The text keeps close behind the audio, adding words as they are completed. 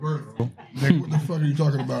Nigga, what the fuck are you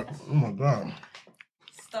talking about? Oh my god.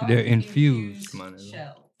 They're infused, man.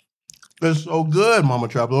 It's so good, Momma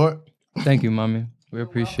TrapLord. Thank you, mommy. We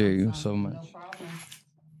appreciate you so much.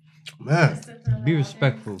 Man. Be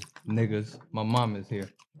respectful, niggas. My mom is here.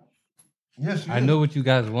 Yes, I know what you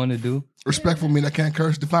guys want to do. Respectful mean I can't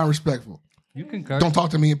curse. Define respectful. You can curse. Don't talk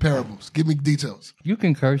to me in parables. Give me details. You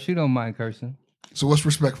can curse. You don't mind cursing. So what's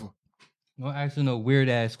respectful? Don't ask no weird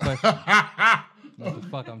ass questions. What the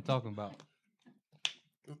fuck I'm talking about?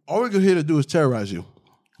 All we're here to do is terrorize you.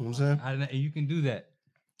 You know what I'm saying? You can do that.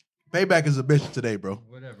 Payback is a bitch today, bro.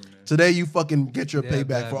 Whatever, man. Today you fucking get your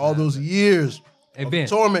payback for all those years of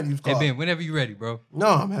torment you've caused. Hey, Ben, whenever you're ready, bro.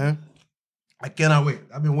 No, man. I cannot wait.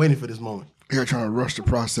 I've been waiting for this moment. You're trying to rush the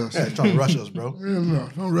process. Yeah, trying to rush us, bro. Yeah, no,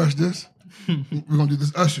 don't rush this. We're going to do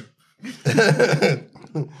this usher.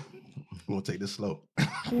 We're going to take this slow.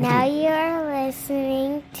 Now you're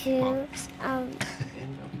listening to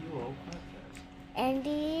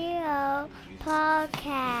NDO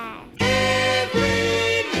Podcast.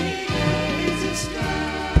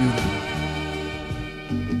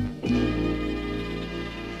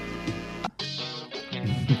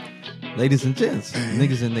 Ladies and gents,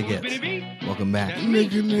 niggas and niggettes, welcome back.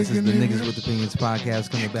 This is the Niggas with Opinions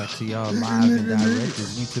podcast coming back to y'all live and direct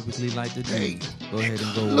as we typically like to do. Go ahead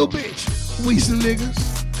and go Little on. bitch, we some niggas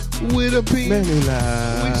with opinions. We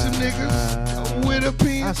some niggas with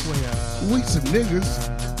opinions. We some niggas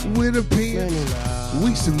with opinions.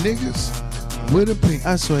 We some niggas with opinions.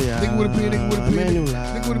 I swear y'all. Nigga with opinion, nigga with opinion.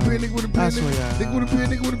 Nigga with opinion, nigga with opinion. Nigga with opinion,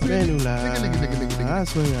 nigga with opinion. Nigga. I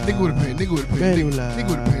swear y'all. Nigga with opinion, nigga with opinion. Nigga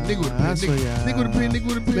with opinion, nigga with I swear opinion. y'all. Nigga with opinion, nigga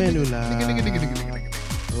with opinion. Nigga.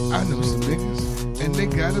 I know some niggas, and they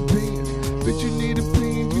got opinions. Bitch, you need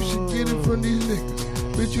opinions, you should get it from these niggas.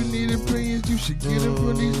 Bitch, you need opinions, you should get it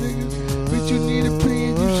from these niggas. Bitch, you need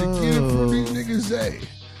opinions, you should get it from these niggas. Hey,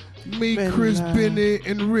 me, Chris, Bennett,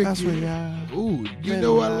 and Ricky. Ooh, you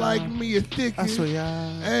know I like me a thick.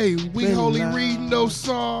 Hey, we only reading those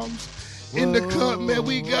Psalms. In the cup, man,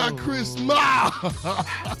 we got Chris Ma.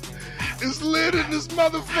 It's lit in this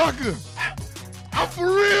motherfucker. I'm for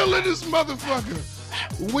real in this motherfucker.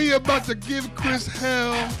 We about to give Chris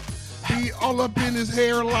hell. Be all up in his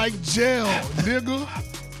hair like gel, nigga.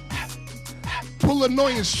 Pull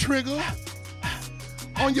annoyance trigger.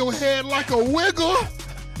 On your head like a wiggle.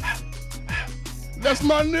 That's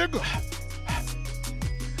my nigga.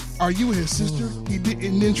 Are you his sister? He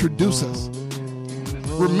didn't introduce us.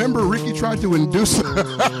 Remember, Ricky tried to induce us.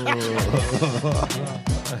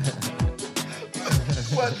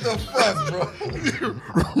 What the fuck,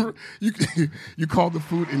 bro? you called the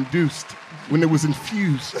food induced when it was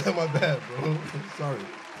infused. My bad, bro. Sorry.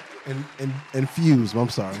 Infused. I'm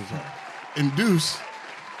sorry. Induce,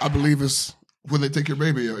 I believe, is when they take your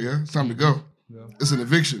baby out, yeah? It's time to go. Yeah. It's an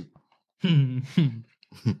eviction.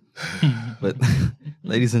 But,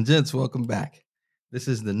 ladies and gents, welcome back. This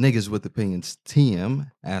is the Niggas with Opinions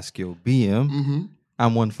TM, Ask Your BM. Mm-hmm.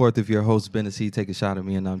 I'm 1/4 of your host, Ben C. Take a shot at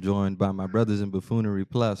me, and I'm joined by my brothers in Buffoonery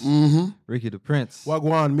Plus, Ricky the Prince.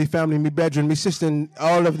 Wagwan, me family, me bedroom, me sister, and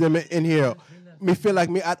all of them in here. Me feel like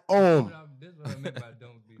me at home.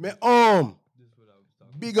 Me home.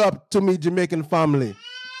 Big up to me Jamaican family.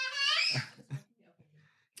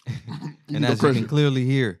 And as you can clearly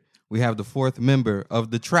hear, we have the fourth member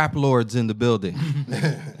of the TrapLords in the building.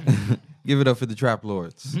 Give it up for the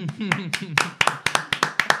TrapLords.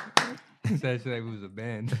 Sounds like it was a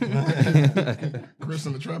band. Chris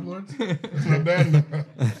and the TrapLords? That's not bad.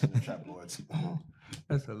 The TrapLords.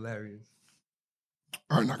 That's hilarious.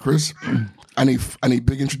 All right, now, Chris, I need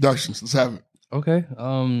big introductions. Let's have it. Okay.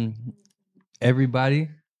 Everybody,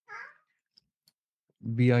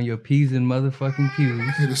 be on your P's and motherfucking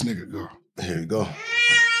Q's. Here this nigga go. Here you go.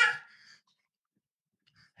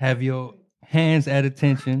 Have your hands at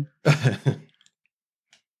attention,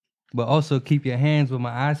 but also keep your hands where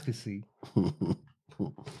my eyes can see.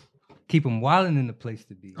 Keep them wilding in the place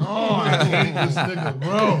to be. Oh, I hate this nigga,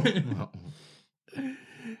 bro.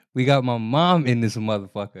 We got my mom in this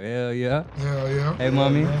motherfucker. Hell yeah. Hell yeah. Hey,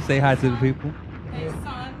 mommy, say hi to the people. Hey, son.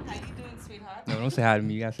 How you doing, sweetheart? No, don't say hi to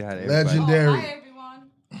me. You gotta say hi to everybody. Legendary. Oh, hi, everyone.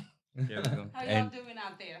 There we go. How y'all doing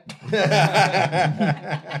out there?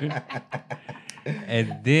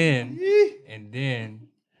 And then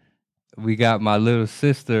we got my little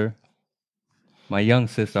sister, my young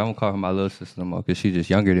sister. I don't call her my little sister no more because she's just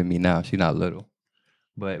younger than me now. She's not little.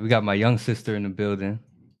 But we got my young sister in the building.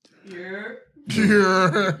 Yeah.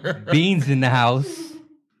 Beans in the house.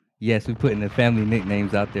 Yes, we're putting the family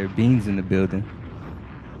nicknames out there. Beans in the building.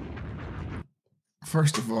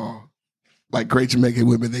 First of all, like great Jamaican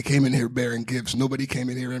women, they came in here bearing gifts. Nobody came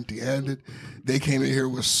in here empty-handed. They came in here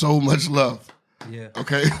with so much love. Yeah.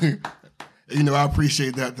 Okay? You know, I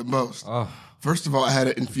appreciate that the most. Oh. First of all, I had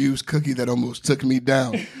an infused cookie that almost took me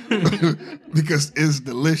down because it's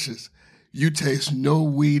delicious. You taste no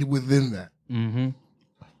weed within that. Mm-hmm.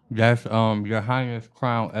 That's Your Highness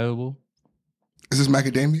Crown Edible. Is this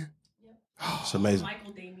macadamia? It's amazing.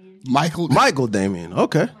 Michael Damien.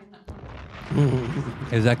 Okay.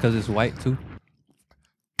 Is that because it's white too?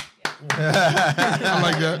 I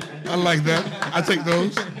like that. I take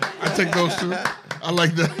those too. I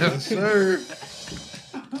like that. Yes, sir.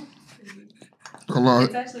 Hold on.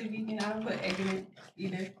 It's actually vegan. I don't put egg in it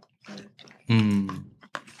either. Mm.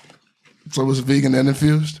 So it's vegan and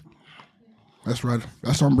infused? That's right.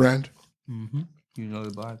 That's on brand. Mm-hmm. You know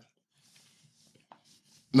the box.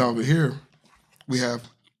 No, over here we have,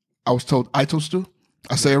 I was told Ito stew.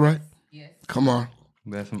 I say it right? Yes. Come on.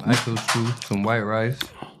 We got some iso stew, some white rice,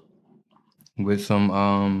 with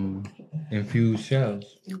some infused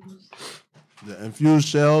shells. The infused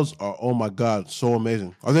shells are, oh my God, so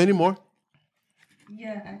amazing. Are there any more?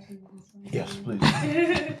 Yeah, actually. Yes, please.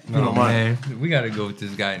 Oh man, we gotta go with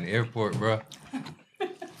this guy in the airport, bro.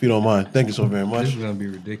 If you don't mind. Thank you so very This much. is gonna be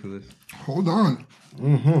ridiculous. Hold on.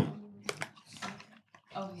 Mm-hmm.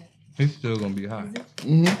 Oh, yeah. It's still gonna be hot.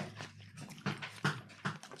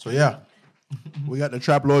 So yeah, we got the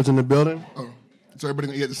Trap Lords in the building. Oh, so everybody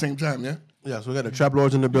gonna eat at the same time, yeah? Yeah, so we got the Trap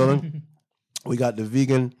Lords in the building. We got the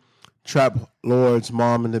Vegan Trap Lord's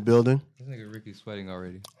mom in the building. This nigga Ricky's sweating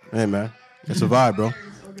already. Hey man, it's a vibe, bro.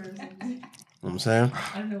 You know what I'm saying?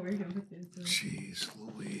 I don't know where you're going to put this. Jeez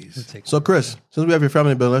Louise. So Chris, since we have your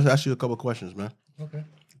family in the building, let's ask you a couple questions, man. Okay.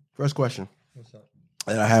 First question What's up?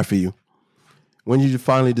 that I have for you. When did you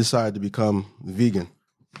finally decide to become vegan?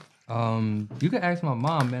 You can ask my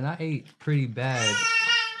mom, man. I ate pretty bad.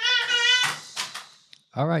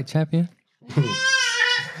 All right, champion.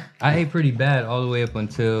 I ate pretty bad all the way up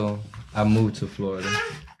until I moved to Florida.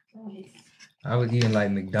 I was eating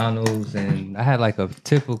like McDonald's, and I had like a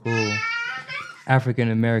typical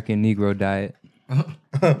African American Negro diet.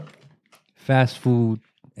 Fast food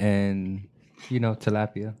and,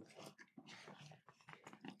 tilapia.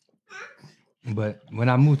 But when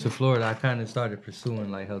I moved to Florida, I kind of started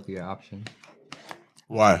pursuing like healthier options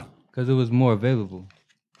Why? because it was more available.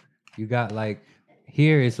 You got like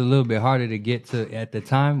here, it's a little bit harder to get to. At the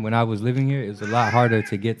time when I was living here, it was a lot harder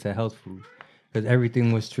to get to health food because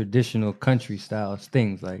everything was traditional country style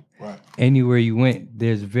things. Like anywhere you went,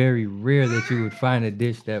 there's very rare that you would find a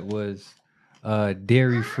dish that was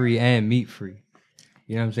dairy free and meat free.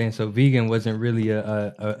 You know what I'm saying? So vegan wasn't really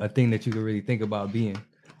a thing that you could really think about being.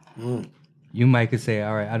 You might could say,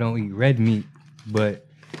 all right, I don't eat red meat, but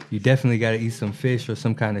you definitely got to eat some fish or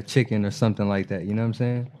some kind of chicken or something like that. You know what I'm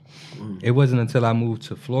saying? It wasn't until I moved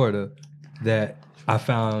to Florida that I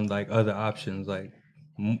found like other options, like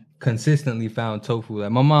consistently found tofu.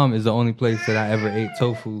 Like my mom is the only place that I ever ate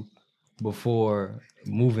tofu before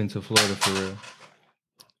moving to Florida for real.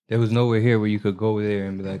 There was nowhere here where you could go there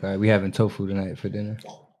and be like, all right, we having tofu tonight for dinner.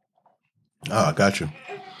 Oh, I got you.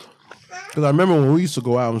 Because I remember when we used to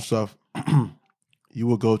go out and stuff, you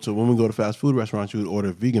would go to, when we go to fast food restaurants, you would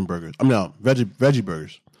order vegan burgers. Veggie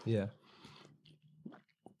burgers. Yeah.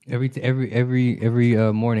 Every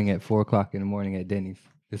morning at 4:00 in the morning at Denny's.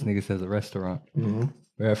 This nigga says a restaurant. Mm-hmm.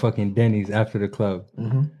 We're at fucking Denny's after the club.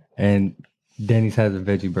 Mm-hmm. And Denny's has a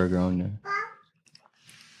veggie burger on there.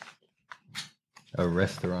 A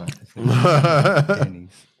restaurant.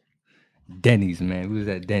 Denny's. Denny's, man. We was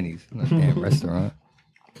at Denny's. Not a damn restaurant.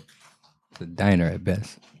 It's a diner at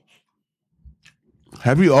best.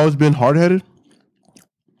 Have you always been hard-headed?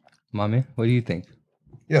 Mommy, what do you think?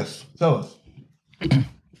 Yes. Tell us.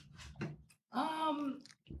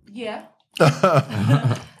 Yeah.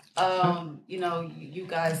 You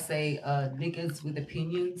guys say niggas with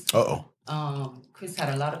opinions. Uh-oh. Chris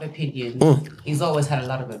had a lot of opinions. He's always had a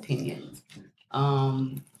lot of opinions.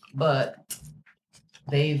 But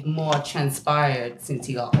they've more transpired since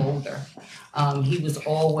he got older. He was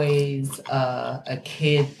always a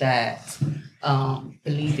kid that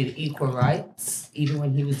believed in equal rights, even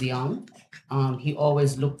when he was young. He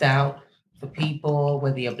always looked out for people,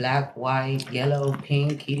 whether you're black, white, yellow,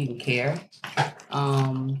 pink, he didn't care.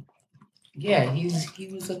 He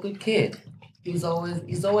was a good kid. He's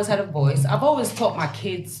always had a voice. I've always taught my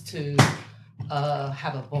kids to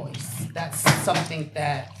have a voice. That's something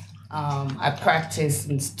that I practice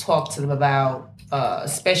and talk to them about,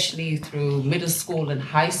 especially through middle school and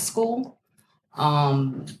high school.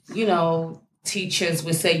 Teachers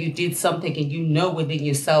would say you did something and you know within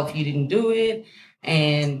yourself you didn't do it,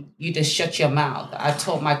 and you just shut your mouth. I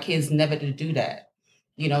taught my kids never to do that.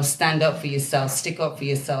 You know, stand up for yourself, stick up for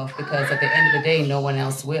yourself, because at the end of the day, no one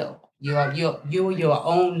else will. You're your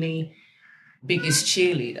only biggest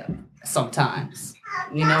cheerleader sometimes.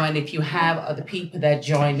 You know, and if you have other people that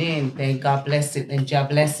join in, then God bless it, then God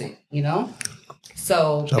bless it, you know?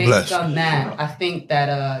 So based on that, I think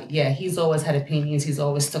that, he's always had opinions. He's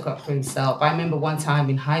always stuck up for himself. I remember one time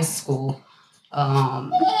in high school,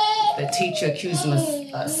 the teacher accused him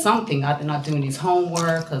of something, either not doing his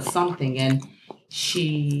homework or something, and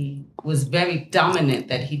she was very dominant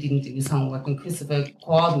that he didn't do his homework. And Christopher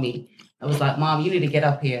called me. I was like, Mom, you need to get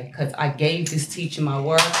up here because I gave this teacher my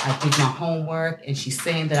work. I did my homework, and she's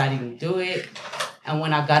saying that I didn't do it. And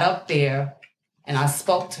when I got up there and I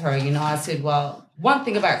spoke to her, you know, I said, well, one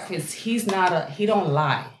thing about Chris, he don't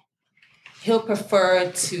lie. He'll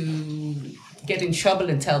prefer to get in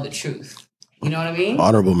trouble and tell the truth. You know what I mean?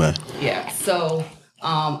 Honorable man. Yeah. So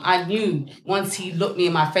I knew once he looked me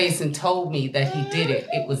in my face and told me that he did it,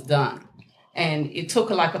 it was done. And it took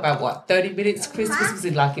her like about 30 minutes. Chris was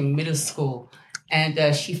like in middle school,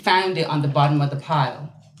 and she found it on the bottom of the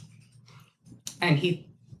pile, and he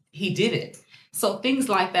did it. So things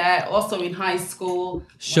like that. Also in high school,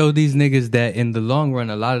 show these niggas that in the long run,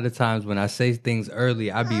 a lot of the times when I say things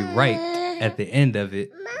early, I be right at the end of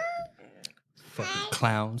it. Fucking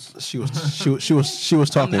clowns. She was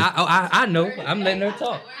talking. I know. I'm letting her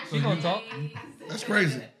talk. She gonna talk. That's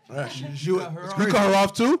crazy. You cut her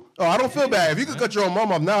off too? Oh, I don't feel bad. If you could cut your own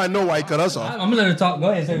mom off, now I know why you cut us off. I'm gonna let her talk.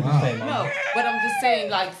 Go ahead, say what you say, Mom. no, but I'm just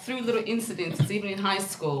saying, like through little incidents, even in high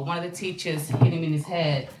school, one of the teachers hit him in his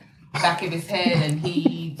head, back of his head, and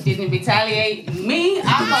he didn't retaliate. Me, I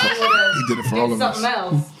thought he did it for all of us. Something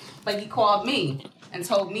else, but he called me and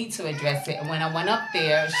told me to address it. And when I went up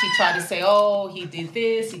there, she tried to say, "Oh, he did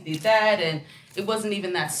this, he did that," and it wasn't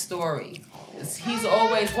even that story. He's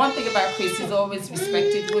always, one thing about Chris, he's always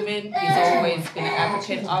respected women. He's always been an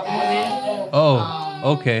advocate of women. Oh,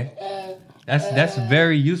 okay. That's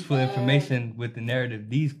very useful information with the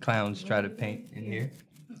narrative these clowns try to paint in here.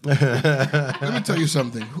 Let me tell you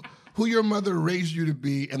something. Who your mother raised you to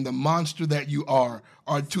be and the monster that you are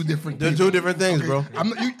two different things. They're two different things, bro.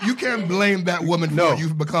 You can't blame that woman for what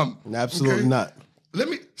you've become. Absolutely not.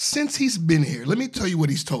 Since he's been here, let me tell you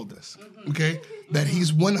what he's told us, okay? That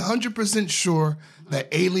he's 100% sure that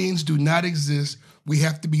aliens do not exist. We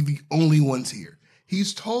have to be the only ones here.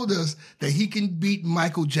 He's told us that he can beat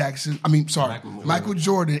Michael Jordan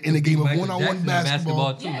in a game of one-on-one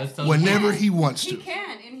basketball whenever he wants to. He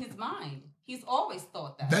can, in his mind. He's always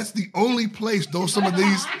thought that. That's the only place some of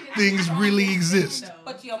these things really exist.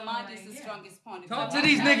 But your mind is the strongest point. Talk to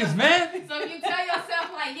these niggas, man. So you tell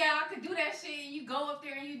yourself, like, yeah, I could do that shit, and you go up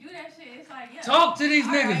there and you do that shit. It's like, yeah. Talk to these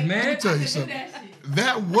niggas, man. Let me tell you something.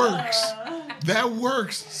 That works. That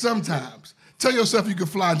works sometimes. Tell yourself you can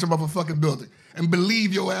fly and jump off a fucking building and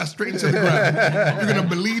believe your ass straight into the ground. You're going to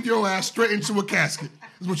believe your ass straight into a casket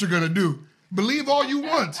is what you're going to do. Believe all you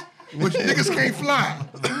want. But niggas can't fly.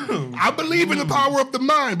 I believe in the power of the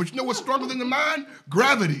mind, but you know what's stronger than the mind?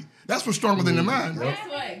 Gravity. That's what's stronger than the mind.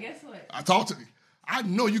 Guess what? I talk to you. I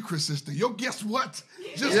know you, Chris sister. Yo, guess what?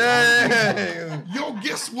 Yo,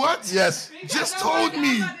 guess what? Yes. Just told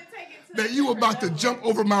me that you about to jump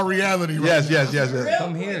over my reality right now. Yes.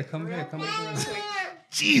 Come here.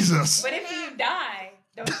 Jesus. But if you die,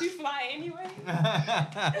 don't you fly anyway?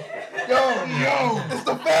 Yo. It's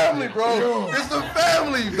the family, bro. It's the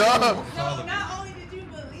family, dog. No, not only did you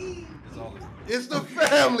believe. It's the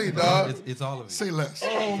family, dog. It's all of it. Say less.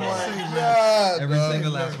 Oh my God, Every dog.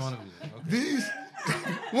 single last one of you. Okay. These.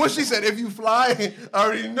 Once she said, if you fly, I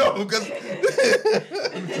already know. Because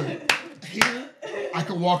Here, I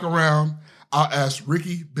can walk around. I'll ask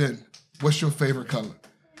Ricky, Ben, what's your favorite color?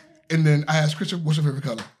 And then I ask Christian, what's your favorite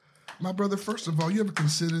color? My brother, first of all, you ever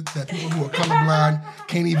considered that people who are colorblind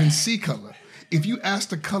can't even see color? If you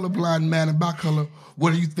ask a colorblind man about color,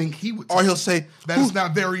 what do you think he would say? Or he'll say, that is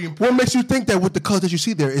not very important. What makes you think that with the color that you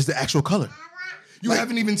see there is the actual color? You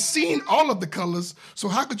haven't even seen all of the colors, so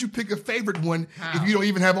how could you pick a favorite one if you don't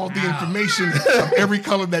even have all the information of every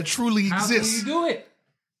color that truly exists? How can you do it?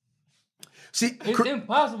 See, It's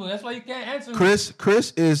impossible. That's why you can't answer me.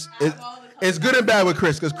 Chris is it's good and bad with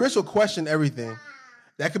Chris, because Chris will question everything.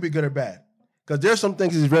 That could be good or bad. Because there's some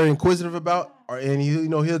things he's very inquisitive about, and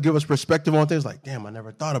he'll give us perspective on things like, damn, I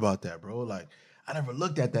never thought about that, bro. Like, I never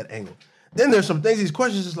looked at that angle. Then there's some things he's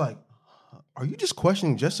questions is like, are you just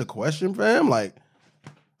questioning just a question, fam? Like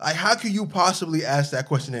how could you possibly ask that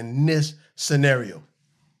question in this scenario?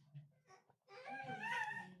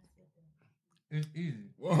 It's easy.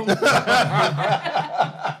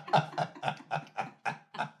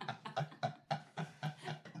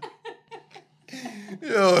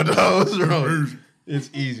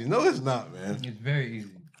 is not, man. It's very easy.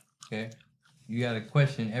 Okay, you got to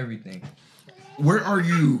question everything. Where are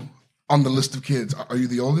you on the list of kids? Are you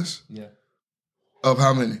the oldest? Yeah. Of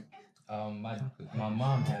how many? My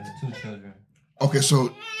mom has 2 children. Okay,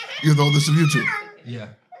 so you're the oldest of you two. Yeah.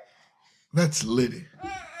 That's litty.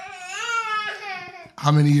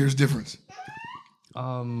 How many years difference?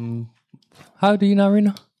 How do you not right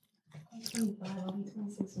now?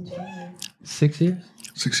 6 years?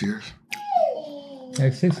 6 years.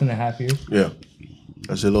 Like 6.5 years. Yeah.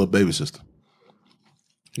 That's your little baby sister.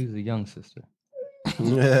 She's a young sister.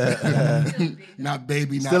 Not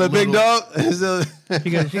baby, not Still a big little. dog? Still...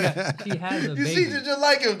 She has a You baby. see, you just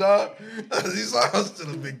like him, dog. You saw I'm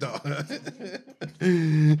still a big dog.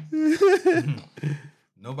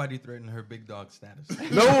 Nobody threatened her big dog status.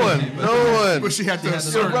 No one. But she had to Your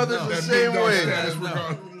assert brother's the that same big dog way. status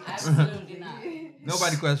regardless. Absolutely not.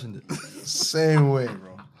 Nobody questioned it. Same way,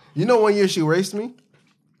 bro. You know, one year she raced me.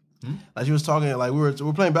 Like she was talking, like we were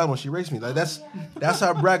playing basketball. She raced me. Like that's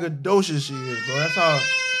how braggadocious she is, bro. That's how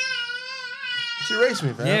she raced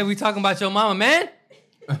me, fam. Yeah, we talking about your mama, man.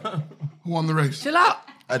 Who won the race? Chill out.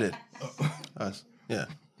 I did. Yeah.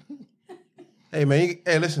 Hey man,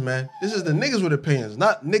 hey listen, man. This is the niggas with opinions,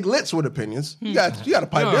 not nigglets with opinions. You got to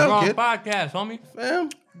pipe You're down, wrong kid. podcast, homie. Fam,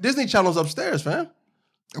 Disney Channel's upstairs, fam.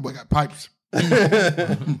 That boy got pipes.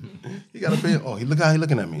 He got opinion. Oh, look how he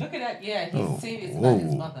looking at me. Look at that. Yeah, he's serious about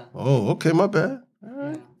his mother. Oh, okay, my bad.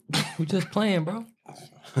 We just playing, bro.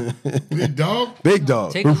 Big dog? Big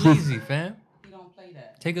dog. Take it easy, fam. You don't play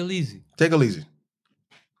that. Take it easy. Take it easy.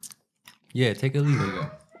 Yeah, take it easy.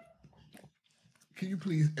 Can you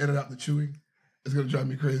please edit out the chewing? It's gonna drive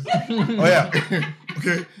me crazy. Oh yeah.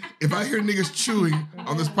 Okay, if I hear niggas chewing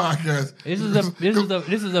on this podcast, This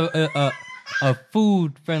is a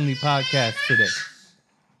food friendly podcast today.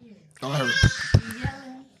 I'll have it.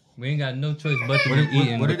 We ain't got no choice but to be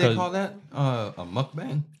eating. What did they because- call that? A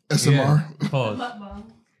mukbang? SMR. Yeah, pause.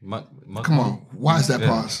 Mukbang? Come on, why is that Yeah.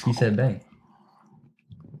 pause? He said bang.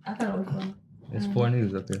 I thought it was fun. There's 4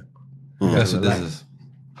 niggas up here. That's what this Relax. is.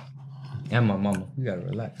 And my mama. You gotta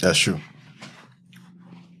relax. That's true.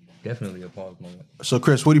 Definitely a pause moment. So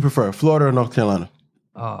Chris, what do you prefer, Florida or North Carolina?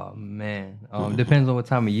 Oh man. Depends on what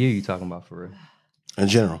time of year you're talking about for real. In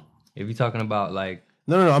general. If you're talking about like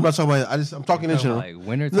No, I'm not talking about. I'm talking in general. like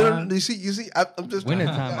winter No, time. you see, I'm just Winter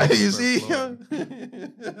time, I You prefer see,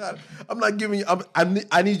 Florida. I'm not giving you.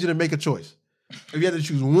 I need you to make a choice. If you had to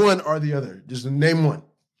choose one or the other, just name one.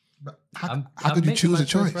 How could you making choose my a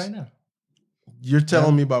choice? right now? You're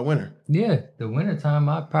telling me about winter. Yeah, the winter time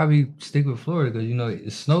I'd probably stick with Florida because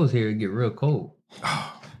it snows here. It get real cold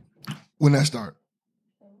When that start?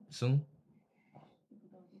 soon,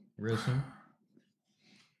 real soon.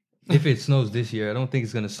 If it snows this year, I don't think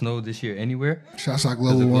it's gonna snow this year anywhere Shouts out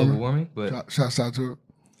because global of global warming. warming. But Shouts out to it.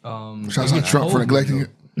 Shouts it out gets Trump for cold neglecting here,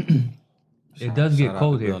 it. though. It does get Shout out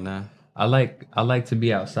cold to here. Bill Nye. I like to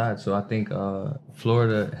be outside, so I think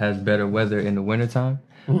Florida has better weather in the wintertime.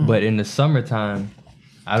 But in the summertime,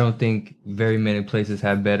 I don't think very many places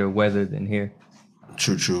have better weather than here.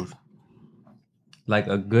 True. Like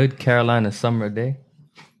a good Carolina summer day,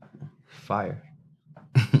 fire.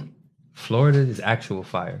 Florida is actual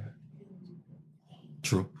fire.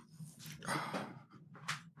 True.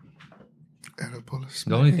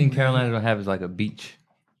 The only thing Carolina don't have is like a beach.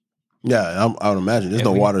 Yeah, I would imagine. There's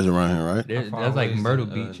no waters around here, right? That's like Myrtle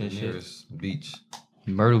Beach and shit.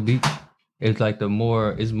 Myrtle Beach is like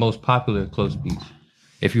it's most popular close beach.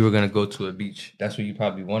 If you were gonna go to a beach, that's where you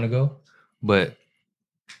probably want to go. But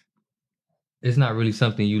it's not really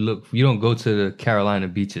something you don't go to the Carolina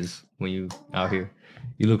beaches when you out here.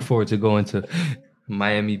 You look forward to going to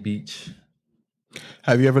Miami Beach.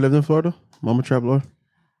 Have you ever lived in Florida, Momma TrapLord?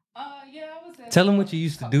 Yeah, I was at Tell them what you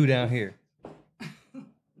used to do down here.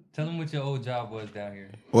 Tell them what your old job was down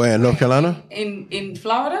here. Where in North Carolina? In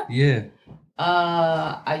Florida, Yeah.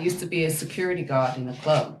 I used to be a security guard in a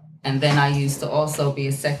club. And then I used to also be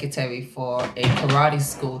a secretary for a karate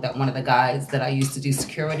school that one of the guys that I used to do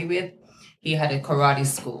security with, he had a karate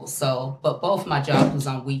school. So, but both my jobs was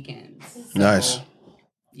on weekends. So, Nice.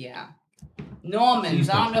 Yeah. Normans.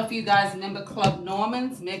 I don't know if you guys remember Club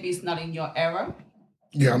Normans. Maybe it's not in your era.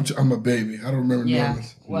 Yeah, I'm a baby. I don't remember Yeah.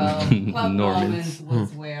 Normans. Well, Club Normans. Normans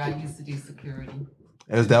was where I used to do security.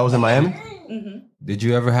 That was in Miami? Did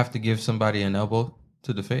you ever have to give somebody an elbow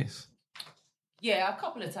to the face? Yeah, a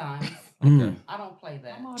couple of times. Okay. I don't play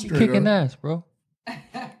that. You kicking ass, bro.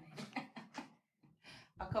 A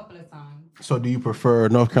couple of times. So do you prefer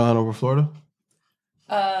North Carolina over Florida?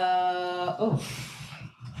 I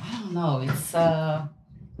don't know. It's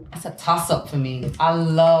It's a toss-up for me. I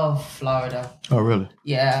love Florida. Oh, really?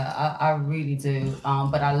 Yeah, I really do.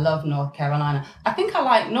 But I love North Carolina. I think I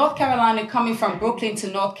like North Carolina. Coming from Brooklyn to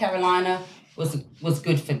North Carolina was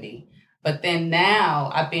good for me. But then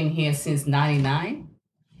now I've been here since '99,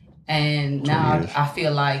 and now I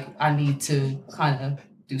feel like I need to kind of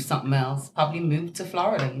do something else. Probably move to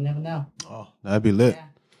Florida. You never know. Oh, that'd be lit. Yeah.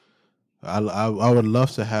 I would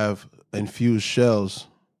love to have infused shells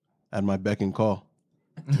at my beck and call.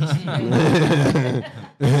 Back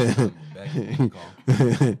call.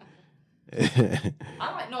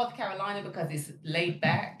 I like North Carolina because it's laid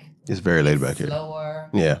back. It's very laid back here.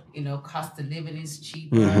 Slower. Yeah. You know, cost of living is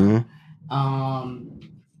cheaper. Mm-hmm.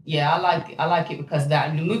 Yeah, I like it because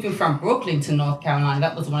that moving from Brooklyn to North Carolina,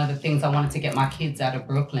 that was one of the things I wanted to get my kids out of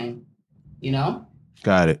Brooklyn. You know?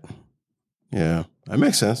 Got it. Yeah, that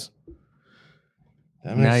makes sense.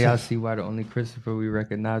 Now y'all see why the only Christopher we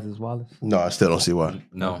recognize is Wallace? No, I still don't see why.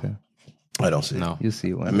 No. Okay. I don't see it. No. You'll see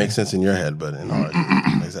it one It day. makes sense in your head, but in ours,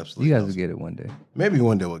 it makes absolutely You guys no will sense. get it one day. Maybe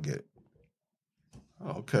one day we'll get it.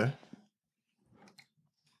 Oh, okay.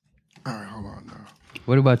 All right, hold on now.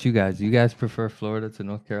 What about you guys? Do you guys prefer Florida to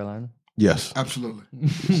North Carolina? Yes. Absolutely.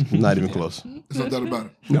 Not even close. There's no doubt about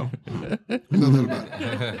it. No. No doubt about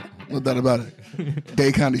it. No doubt about it.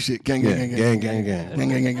 Gay County shit. Gang, gang, gang, gang. Gang. Gang,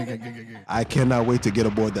 gang, gang, gang, gang, gang, gang, gang. I cannot wait to get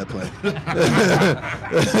aboard that plane.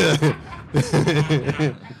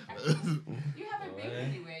 You haven't been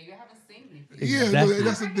anywhere. You haven't seen anything. Yeah, Exactly. no,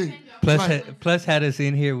 that's the thing. Plus had us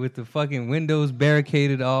in here with the fucking windows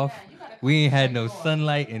barricaded off. We ain't had no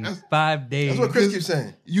sunlight in 5 days. That's what Chris keeps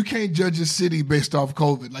saying. You can't judge a city based off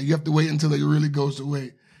COVID. Like, you have to wait until it really goes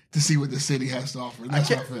away to see what the city has to offer. And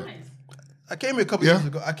that's not fair. I came here a couple years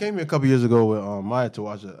ago. I came here a couple years ago with Maya to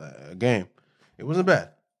watch a game. It wasn't bad.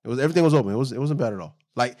 Everything was open. It wasn't bad at all.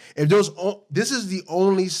 Like, if there was, this is the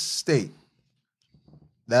only state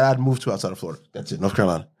that I'd move to outside of Florida. That's it, North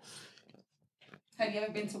Carolina. Have you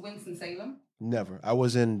ever been to Winston-Salem? Never. I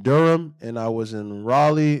was in Durham, and I was in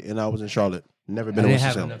Raleigh, and I was in Charlotte. Never I been to didn't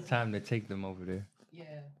have Winston-Salem. enough time to take them over there. Yeah.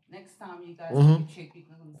 Next time you guys Mhm. take a trip, you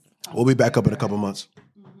can come We'll be back up in a together. couple months.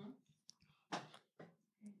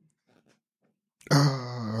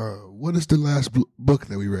 What is the last book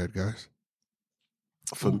that we read, guys?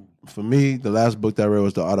 For me, the last book that I read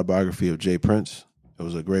was the autobiography of Jay Prince. It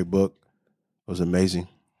was a great book. It was amazing.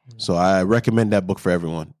 So I recommend that book for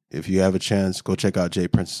everyone. If you have a chance, go check out Jay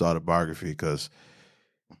Prince's autobiography because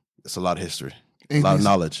it's a lot of history, a lot of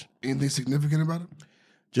knowledge. Anything significant about it?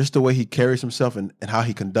 Just the way he carries himself and how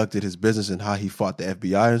he conducted his business and how he fought the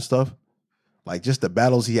FBI and stuff. Like just the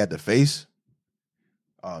battles he had to face.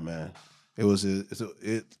 Oh, man.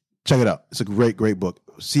 Check it out. It's a great, great book.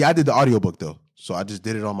 See, I did the audiobook though. So I just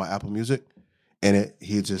did it on my Apple Music, and it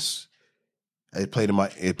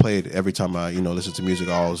played every time I listen to music.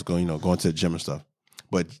 I always going to the gym and stuff.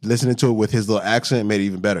 But listening to it with his little accent made it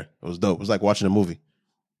even better. It was dope. It was like watching a movie.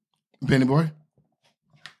 Benny Boy?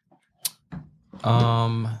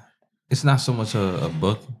 It's not so much a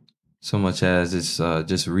book, so much as it's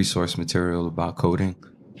just resource material about coding.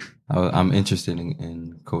 I'm interested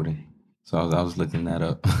in coding, so I was looking that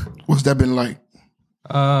up. What's that been like?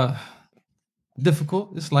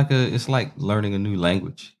 Difficult. It's like learning a new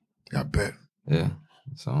language. I bet. Yeah.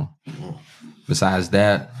 So besides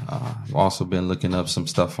that, I've also been looking up some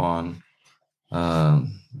stuff on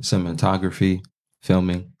cinematography,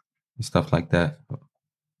 filming, and stuff like that,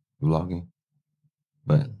 vlogging.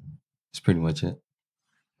 But it's pretty much it.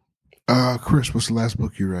 Chris, what's the last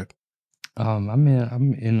book you read? I'm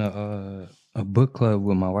in a book club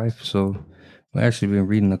with my wife, so we've actually been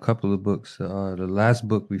reading a couple of books. The last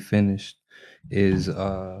book we finished is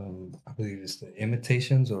I believe it's the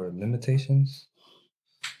Imitations or Limitations.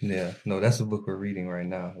 Yeah, no, that's the book we're reading right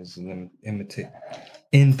now. It's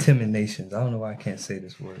Intimidations. I don't know why I can't say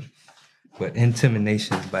this word, but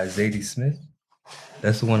Intimidations by Zadie Smith.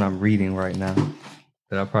 That's the one I'm reading right now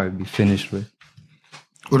that I'll probably be finished with.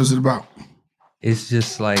 What is it about? It's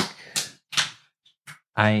just like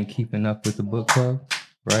I ain't keeping up with the book club,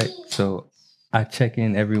 right? So I check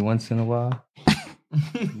in every once in a while.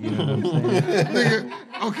 You know what I'm saying? Nigga,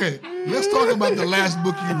 okay, let's talk about the last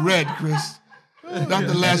book you read, Chris. Not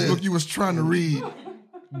the last book you was trying to read.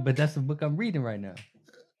 But that's the book I'm reading right now. I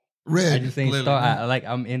Read. just ain't start.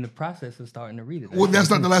 I'm in the process of starting to read it. Well, that's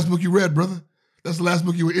not the last book you read, brother. That's the last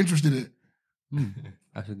book you were interested in.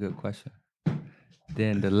 That's a good question.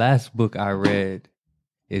 Then the last book I read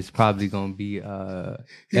is probably gonna be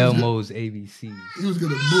Elmo's ABCs. He was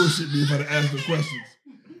gonna bullshit me if I'd asked the questions.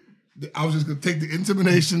 I was just gonna take the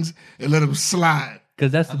intimidations and let him slide.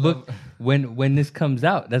 Because that's the book. When this comes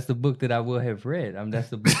out, that's the book that I will have read. That's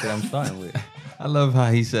the book that I'm starting with. I love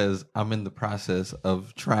how he says, "I'm in the process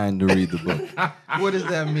of trying to read the book." What does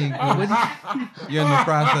that mean? You're in the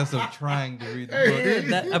process of trying to read the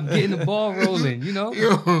book. I'm getting the ball rolling, you know?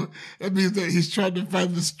 Yo, that means that he's trying to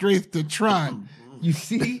find the strength to try. You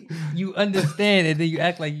see? You understand, and then you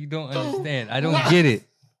act like you don't understand. I don't get it.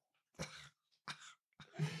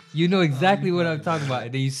 You know exactly what I'm talking about.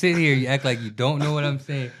 And then you sit here, you act like you don't know what I'm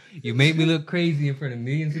saying. You make me look crazy in front of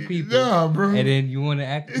millions of people. Nah, bro. And then you want to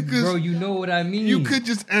act, bro, you know what I mean. You could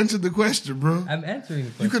just answer the question, bro. I'm answering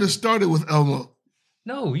the question. You could have started with Elmo.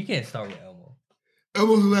 No, you can't start with Elmo.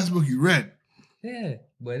 Elmo's the last book you read. Yeah,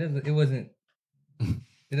 but it wasn't.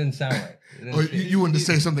 It doesn't sound right. Or you wanted to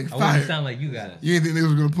say something I want fire. to sound like you guys. You didn't think they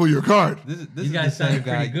was going to pull your card. This You guys sounded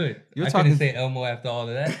pretty good. You're I talking couldn't say Elmo after all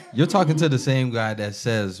of that. You're talking to the same guy that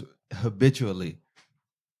says habitually,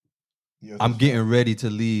 "I'm getting ready to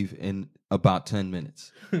leave in about 10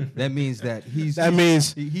 minutes." That means that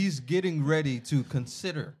he's getting ready to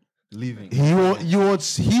consider leaving. He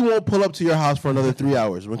won't pull up to your house for another 3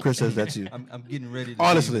 hours when Chris says that to you. I'm getting ready to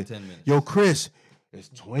Honestly, leave in 10 minutes. yo, Chris, it's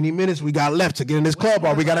 20 minutes we got left to get in this club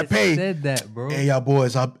or we got to pay. Said that, bro. Hey, y'all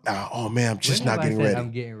boys, oh man, I'm just not getting ready.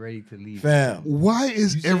 I'm getting ready to leave. Fam. Why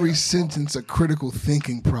is every sentence a critical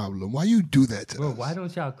thinking problem? Why you do that to Bro, us? why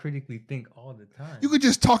don't y'all critically think all the time? You could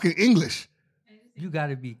just talk in English. You got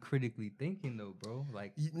to be critically thinking though, bro.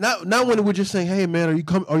 Like Not when we're just saying, hey man, are you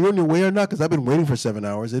on your way or not? Because I've been waiting for 7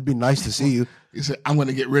 hours. It'd be nice to see you. You said, I'm going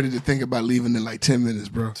to get ready to think about leaving in like 10 minutes,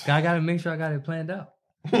 bro. I got to make sure I got it planned out.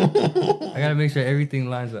 I got to make sure everything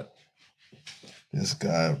lines up. This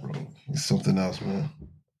guy, bro, he's something else, man.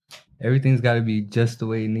 Everything's got to be just the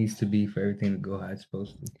way it needs to be for everything to go how it's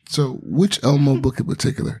supposed to. So which Elmo book in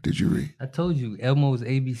particular did you read? I told you, Elmo's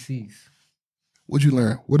ABCs. What'd you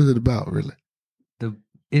learn? What is it about, really?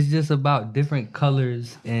 It's just about different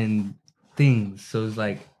colors and things. So it's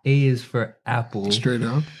like A is for apple. Straight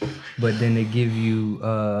up. But then they give you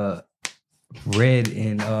red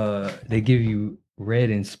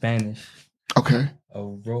in Spanish. Okay.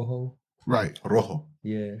 Rojo. Right. Rojo.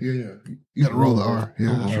 Yeah. Yeah. You got to roll the R. Yeah.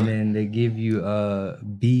 That's And right. then they give you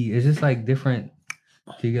B. It's just like different.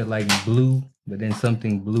 You get like blue, but then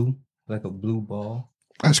something blue, like a blue ball.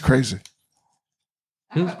 That's crazy.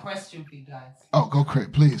 I have a question for you guys. Oh, go crazy,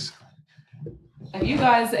 please. Have you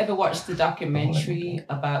guys ever watched the documentary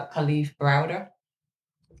about Khalif Browder?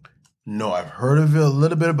 No, I've heard of it a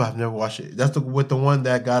little bit, but I've never watched it. That's with the one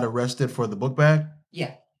that got arrested for the book bag?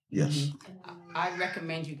 Yeah. Yes. Mm-hmm. I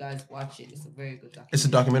recommend you guys watch it. It's a very good documentary. It's a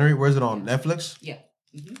documentary? Where is it on? Netflix? Yeah.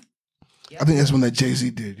 Mm-hmm. I think that's one that Jay-Z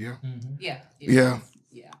did, yeah? Mm-hmm. Yeah. Yeah.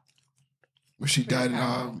 Yeah. Where he died in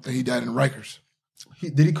Rikers.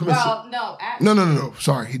 Did he commit Well, no. No.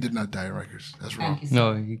 Sorry, he did not die at Rikers. That's wrong. Thank you, sir.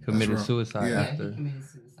 No, he committed wrong. suicide Yeah. Yeah, he committed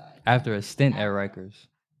suicide. after a stint at Rikers.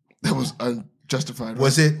 That was unjustified.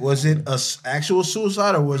 Was it actual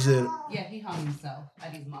suicide or was it? Yeah, he hung himself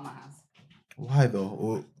at his mama's house. Why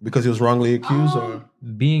though? Because he was wrongly accused, or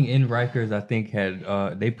Being in Rikers, I think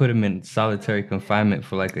they put him in solitary confinement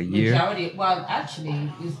for like a year. Actually, it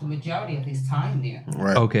was the majority of his time there.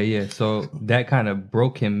 right? Okay, yeah. So that kind of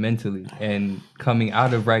broke him mentally, and coming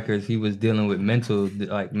out of Rikers, he was dealing with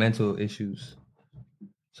mental issues.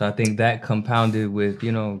 So I think that compounded with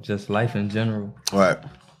just life in general. Right.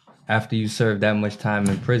 After you serve that much time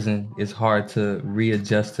in prison, it's hard to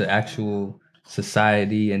readjust to actual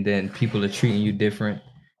society, and then people are treating you different.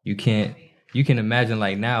 You can imagine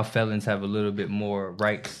like now felons have a little bit more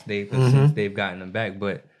rights since they've gotten them back,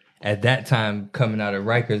 but at that time coming out of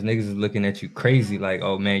Rikers, niggas is looking at you crazy like,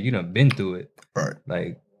 oh man, you done been through it. Right.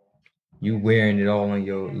 Like you wearing it all on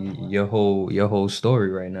your whole story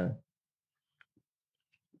right now.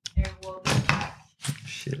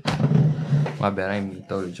 Shit. My bad, I didn't mean to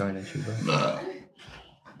throw the joint at you, bro.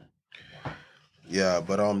 Yeah,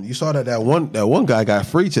 but you saw that one guy got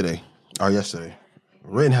free today or yesterday.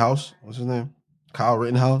 Rittenhouse, what's his name? Kyle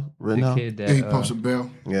Rittenhouse. The kid that Yeah, he pumped some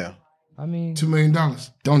bail. Yeah. I mean, $2 million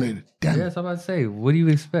donated. Damn yes, I'm about to say, what do you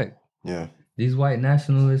expect? Yeah. These white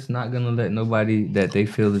nationalists not gonna let nobody that they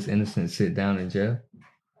feel is innocent sit down in jail.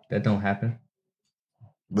 That don't happen.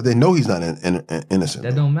 But they know he's not innocent.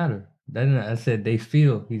 That don't matter. I said they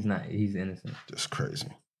feel he's innocent. That's crazy.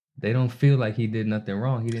 They don't feel like he did nothing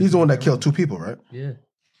wrong. He's the one that killed 2 people, right? Yeah.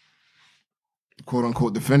 Quote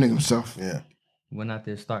unquote defending himself. Yeah. Went out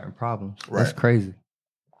there starting problems. Right. That's crazy.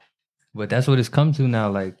 But that's what it's come to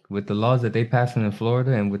now. Like with the laws that they passing in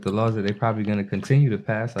Florida and with the laws that they probably going to continue to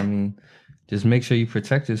pass. I mean, just make sure you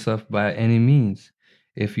protect yourself by any means.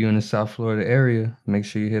 If you're in the South Florida area, make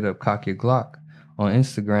sure you hit up Cock Your Glock on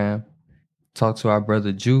Instagram. Talk to our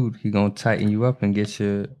brother Jude. He gonna tighten you up and get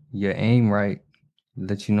your aim right.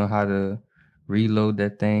 Let you know how to reload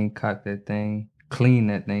that thing, cock that thing, clean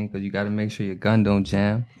that thing, because you got to make sure your gun don't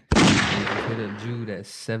jam. And just hit up Jude at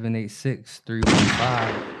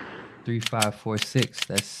 786-315-3546.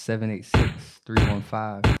 That's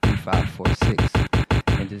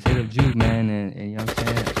 786-315-3546. And just hit up Jude, man, and you know what I'm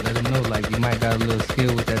saying? Let him know, like, you might got a little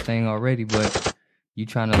skill with that thing already, but you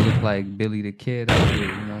trying to look like Billy the Kid out here, you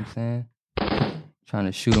know what I'm saying? Trying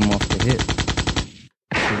to shoot him off the hip.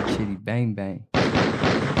 Chitty chitty bang bang.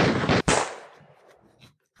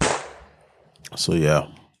 So yeah.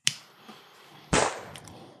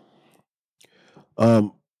 I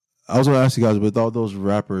was gonna ask you guys, with all those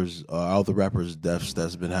rappers, all the rappers' deaths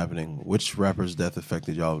that's been happening, which rapper's death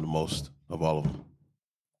affected y'all the most of all of them?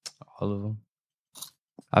 All of them.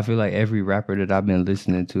 I feel like every rapper that I've been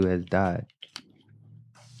listening to has died.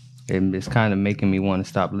 And it's kind of making me want to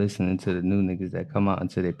stop listening to the new niggas that come out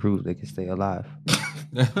until they prove they can stay alive.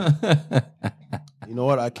 You know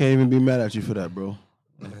what? I can't even be mad at you for that, bro.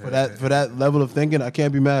 For that level of thinking, I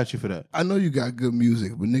can't be mad at you for that. I know you got good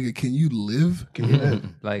music, but nigga, can you live? Can you live?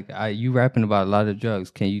 Like you rapping about a lot of drugs.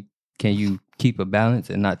 Can you keep a balance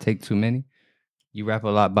and not take too many? You rap a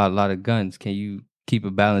lot about a lot of guns. Can you keep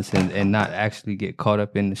a balance and not actually get caught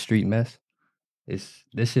up in the street mess?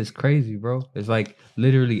 This is crazy, bro. It's like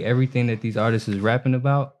literally everything that these artists is rapping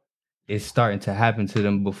about is starting to happen to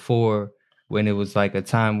them before, when it was like a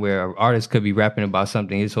time where an artist could be rapping about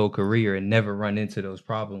something his whole career and never run into those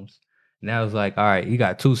problems. Now it's like, all right, he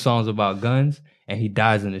got 2 songs about guns and he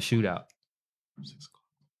dies in a shootout.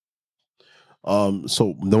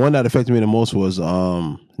 So the one that affected me the most was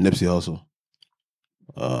Nipsey Hussle.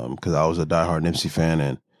 Because I was a diehard Nipsey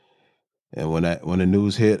fan, and when the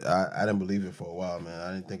news hit, I didn't believe it for a while, man.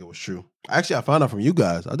 I didn't think it was true. Actually, I found out from you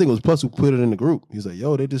guys. I think it was Plus who put it in the group. He's like,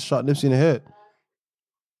 yo, they just shot Nipsey in the head.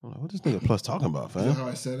 I'm like, what this nigga Plus talking about, fam? You know how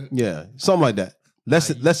I said it? Yeah, something like that. Less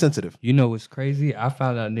sensitive. You know what's crazy? I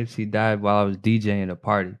found out Nipsey died while I was DJing a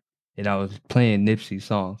party, and I was playing Nipsey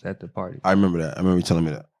songs at the party. I remember that. I remember you telling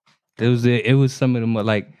me that. It was some of the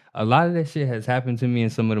like a lot of that shit has happened to me in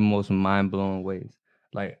some of the most mind blowing ways.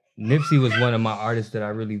 Like Nipsey was one of my artists that I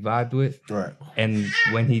really vibed with. Right. And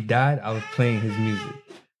when he died, I was playing his music.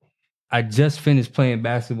 I just finished playing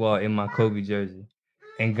basketball in my Kobe jersey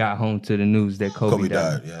and got home to the news that Kobe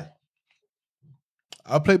died. Yeah.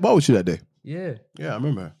 I played ball with you that day. Yeah. Yeah, I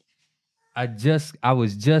remember. I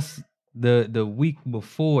was just the week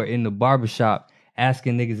before in the barbershop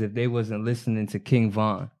asking niggas if they wasn't listening to King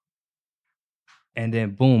Von. And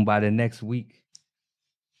then boom, by the next week,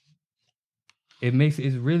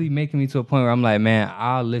 it's really making me to a point where I'm like, man,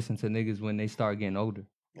 I'll listen to niggas when they start getting older.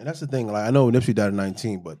 And that's the thing. Like, I know Nipsey died at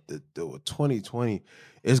 19, but the 2020,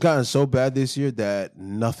 it's gotten so bad this year that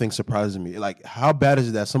nothing surprises me. Like, how bad is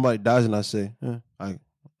it that somebody dies and I say, I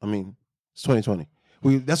mean, it's 2020.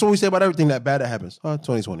 That's what we say about everything that bad that happens.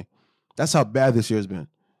 2020. That's how bad this year has been.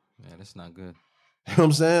 Man, that's not good. You know what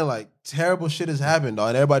I'm saying? Like, terrible shit has happened, dog,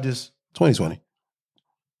 and everybody just 2020.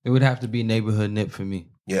 It would have to be Neighborhood Nip for me.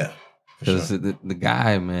 Yeah. Because sure. the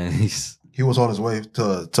guy, man, he was on his way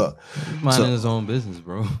to minding his own business,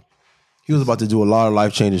 bro. He was about to do a lot of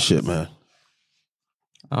life-changing shit, man.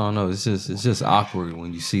 I don't know. It's just awkward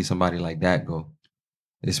when you see somebody like that go,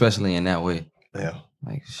 especially in that way. Yeah.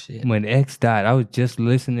 Like, shit. When X died, I was just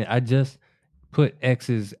listening. I just put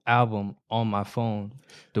X's album on my phone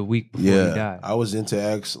the week before he died. I was into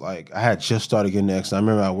X. Like, I had just started getting X. I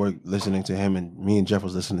remember at work listening to him, and me and Jeff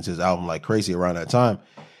was listening to his album like crazy around that time.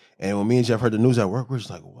 And when me and Jeff heard the news at work, we were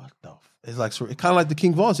just like, what the It's like, it's kind of like the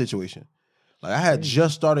King Von situation. Like, I had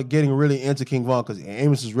just started getting really into King Von because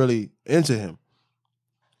Amos is really into him.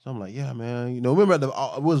 So I'm like, yeah, man. You know, remember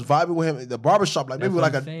I was vibing with him at the barbershop, like maybe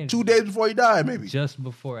like 2 days before he died, maybe. Just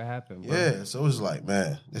before it happened, bro. Yeah, so it was like,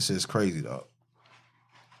 man, this is crazy, dog.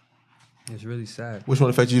 It's really sad. Which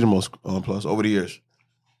one affected you the most, Plus, over the years?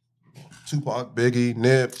 Tupac, Biggie,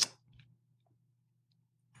 Nip.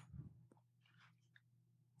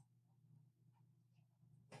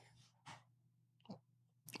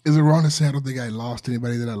 Is it wrong to say I don't think I lost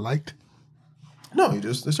anybody that I liked? No,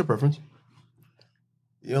 it's your preference.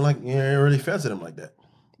 You ain't really fancy them like that.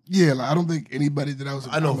 Yeah, like I don't think anybody that I was.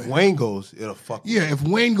 I know if Wayne goes, it'll fuck. Yeah, if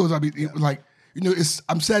Wayne goes, I'll be like, you know,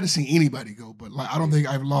 I'm sad to see anybody go, but like I don't think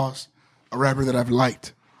I've lost a rapper that I've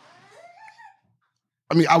liked.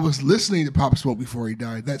 I mean, I was listening to Pop Smoke before he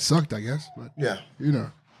died. That sucked, I guess. But yeah, you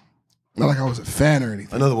know, not like I was a fan or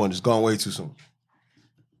anything. Another one just gone way too soon.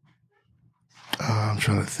 I'm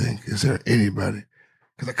trying to think. Is there anybody?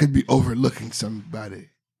 Because I could be overlooking somebody.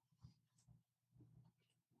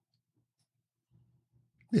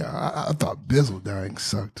 Yeah, I thought Bizzle dying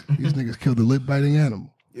sucked. These niggas killed a lip-biting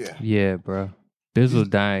animal. Yeah. Yeah, bro. Bizzle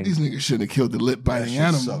dying. These niggas shouldn't have killed the lip biting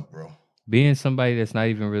animal. Suck, bro. Being somebody that's not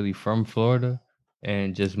even really from Florida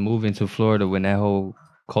and just moving to Florida when that whole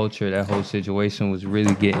culture, that whole situation was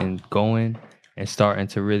really getting going and starting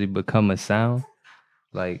to really become a sound.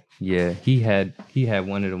 Like, yeah, he had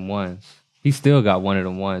one of them ones. He still got one of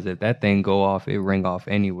them ones. If that thing go off, it ring off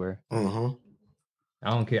anywhere. Mm-hmm. I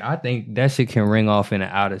don't care. I think that shit can ring off in an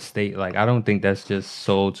out of state. Like, I don't think that's just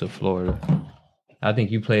sold to Florida. I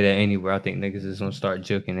think you play that anywhere. I think niggas is gonna start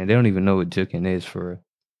juking, and they don't even know what juking is for real.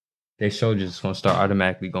 Their soldiers is gonna start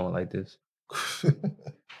automatically going like this.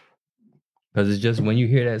 Because it's just when you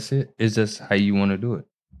hear that shit, it's just how you want to do it.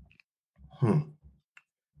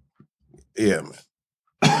 Yeah, man.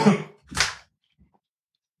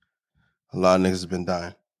 A lot of niggas have been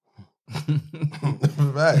dying.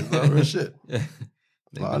 Right, bro, real shit. Yeah.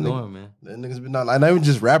 They been going, man. That niggas been dying. Like, not even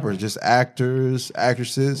just rappers, just actors,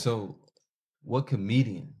 actresses. So, what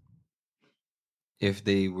comedian, if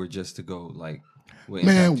they were just to go, like, would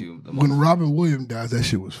Man, impact you the most? when Robin Williams died, that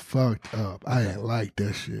shit was fucked up. I ain't like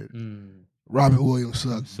that shit. Robin Williams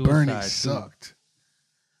sucked. Suicide, Bernie too. sucked.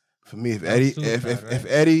 For me, if Eddie,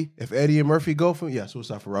 if Eddie and Murphy go for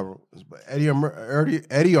suicide for Robert. But Eddie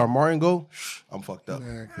or Martin go, I'm fucked up.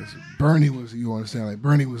 Yeah, because Bernie was, you understand, like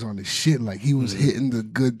Bernie was on the shit, like he was hitting the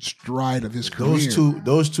good stride of his career.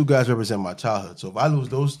 Those two guys represent my childhood. So if I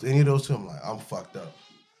lose any of those two, I'm fucked up.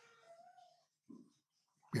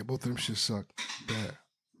 Yeah, both of them shit suck bad.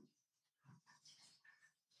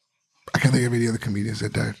 I can't think of any other comedians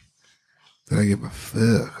that died that I give a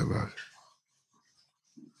fuck about.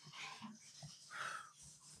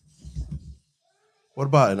 What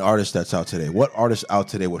about an artist that's out today? What artist out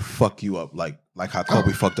today would fuck you up like how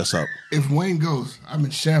Kobe fucked us up? If Wayne goes, I'm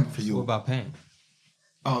in shambles. For you. What about Pain?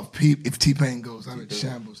 Oh, if T-Pain goes, I'm in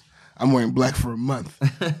shambles. I'm wearing black for a month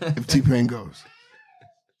if T-Pain goes.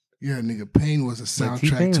 Yeah, nigga, Pain was a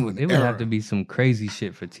soundtrack to an It would era. have to be some crazy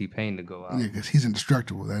shit for T-Pain to go out. Yeah, because he's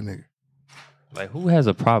indestructible, that nigga. Like, who has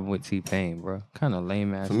a problem with T-Pain, bro? Kind of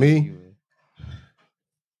lame ass. For me,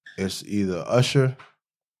 it's either Usher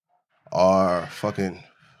or fucking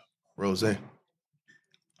Rose. Boy,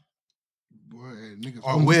 niggas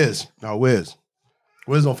Or Wiz. No, Wiz.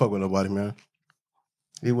 Wiz don't fuck with nobody, man.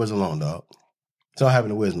 He was alone, dog. It's not happening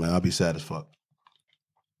to Wiz, man. I'll be sad as fuck.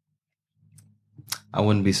 I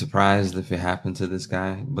wouldn't be surprised if it happened to this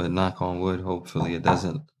guy, but knock on wood, hopefully it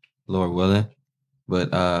doesn't, Lord willing.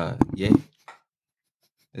 But yeah.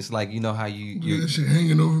 It's like, you know how you that shit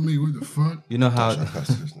hanging over me, what the fuck? You know how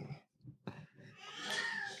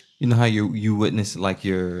you know how you witness like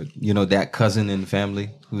your, you know, that cousin in the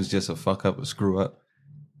family who's just a fuck up, a screw up,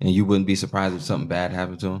 and you wouldn't be surprised if something bad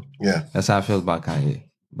happened to him. Yeah. That's how I feel about Kanye.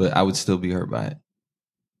 But I would still be hurt by it.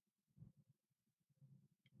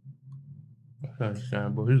 I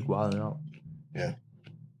understand, but he's wilding out. Yeah.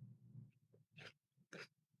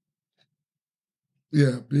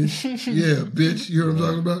 Yeah, bitch. Yeah, bitch. You know what I'm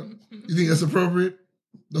talking about? You think that's appropriate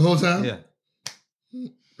the whole time? Yeah.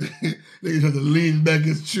 Niggas have to lean back.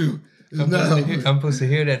 It's true. It's I'm supposed to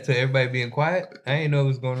hear that to everybody being quiet. I ain't know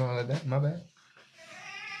what's going on like that. My bad.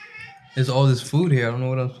 There's all this food here. I don't know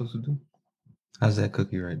what I'm supposed to do. How's that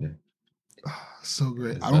cookie right there? So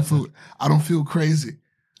great. I don't feel crazy.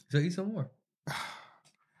 So eat some more.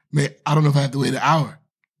 Man, I don't know if I have to wait an hour.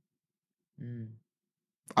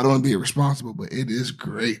 I don't want to be irresponsible, but it is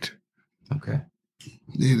great. Okay.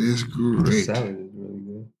 It is great. The salad is really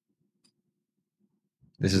good.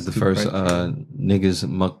 This is the first niggas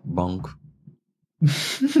mukbang.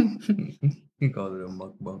 He called it a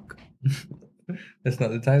mukbang. That's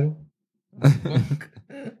not the title?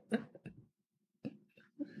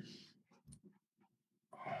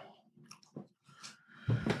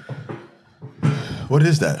 What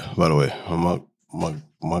is that, by the way? A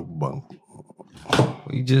mukbang.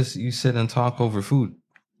 You sit and talk over food.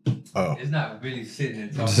 Oh. It's not really sitting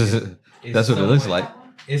and talking. That's what it looks like.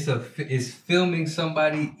 It's filming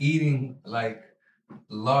somebody eating like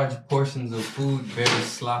large portions of food very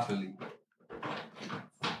sloppily.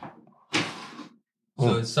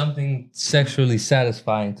 So it's something sexually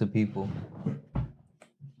satisfying to people.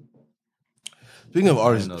 Speaking of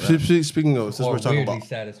artists, speaking of, since or we're talking weirdly about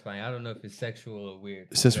satisfying. I don't know if it's sexual or weird.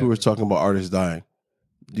 Since we were talking about artists dying,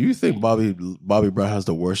 do you think Bobby Brown has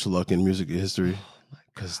the worst luck in music history?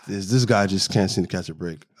 Because this guy just can't seem to catch a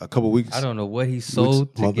break. A couple weeks. I don't know what he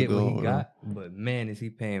sold to get what he got, but man, is he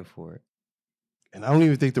paying for it. And I don't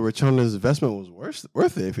even think the return on his investment was worth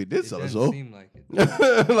it if he did sell it. Doesn't seem like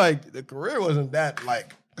it. Like the career wasn't that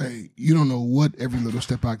like. Hey, you don't know what every little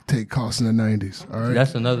step I take cost in the 90s. All right,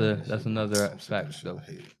 That's another fact though.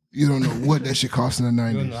 You don't know what that shit cost in the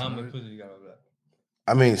 90s. You don't know how much pussy you got over that.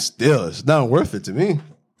 I mean, still, it's not worth it to me.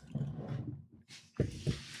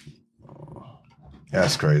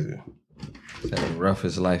 That's crazy. That's the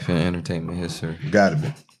roughest life in entertainment history. Gotta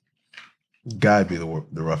be. Gotta be the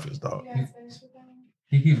roughest, dog.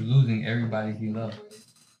 He keeps losing everybody he loves.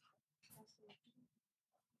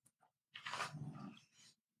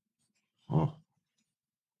 Oh.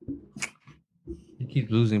 He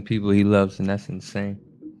keeps losing people he loves, and that's insane.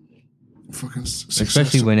 Fucking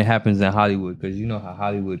especially when it happens in Hollywood, because you know how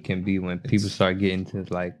Hollywood can be when people start getting to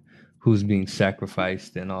like who's being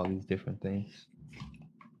sacrificed and all these different things.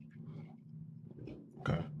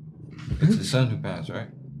 Okay. It's his son who passed, right?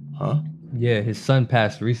 Huh? Yeah, his son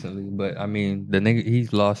passed recently, but I mean, the nigga,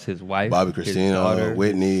 he's lost his wife, Bobby Christina, his daughter,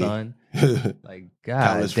 Whitney, his son. Like,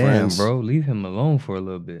 god damn, friends. bro, leave him alone for a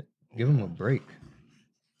little bit. Give him a break.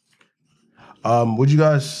 Would you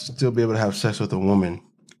guys still be able to have sex with a woman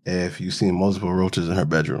if you seen multiple roaches in her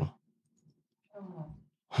bedroom?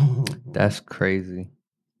 That's crazy.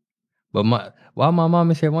 But while my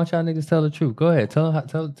mom is here, why don't y'all niggas tell the truth? Go ahead, tell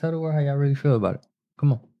the world how y'all really feel about it.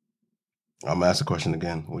 Come on. I'm gonna ask the question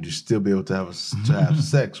again. Would you still be able to have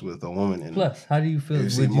sex with a woman? Plus, how do you feel? If you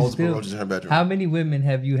see multiple roaches in her bedroom? How many women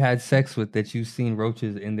have you had sex with that you've seen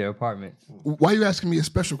roaches in their apartments? Why are you asking me a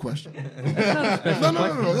special question? No.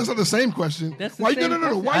 That's not the same question. Why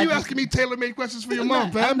are you asking me tailor-made questions for your mom,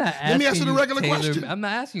 fam? Let me answer the regular question. I'm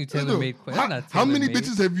not asking you tailor-made questions. How many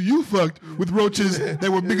bitches have you fucked with roaches that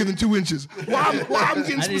were bigger than 2 inches? Why I'm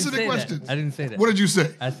getting specific questions? I didn't say that. What did you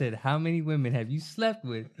say? I said, how many women have you slept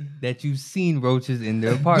with that you've seen roaches in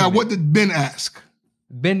their apartment? Now, what did Ben ask?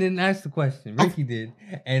 Ben didn't ask the question. Ricky did.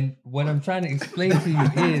 And what I'm trying to explain to you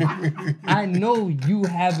is, I know you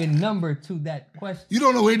have a number to that question. You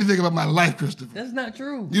don't know anything about my life, Christopher. That's not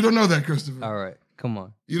true. You don't know that, Christopher. All right, come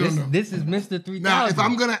on. You don't know. This is Mr. 3000. Now, if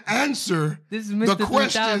I'm going to answer the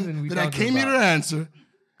question that I came here to answer.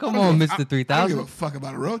 Come on, Mr. 3000. I don't give a fuck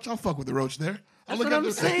about a roach. I'll fuck with the roach there. That's what I'm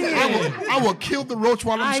saying. I will kill the roach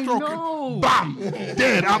while I'm stroking. Know. Bam!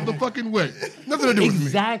 Dead out the fucking way. Nothing to do with me.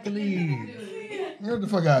 Exactly. Get the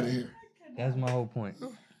fuck out of here. That's my whole point.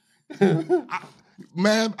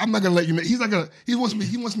 Man, I'm not gonna let you. He's not gonna. He wants me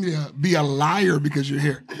to be a liar because you're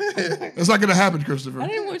here. That's not gonna happen, Christopher. I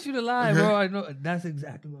didn't want you to lie, bro. I know that's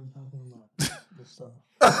exactly what I'm talking about.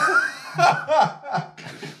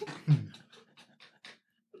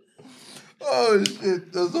 Oh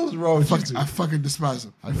shit! Those roaches. I fucking despise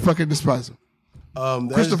him.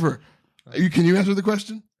 Christopher, can you answer the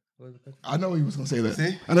question? I know he was going to say that.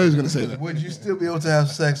 See? I know he was going to say that. Would you still be able to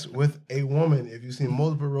have sex with a woman if you seen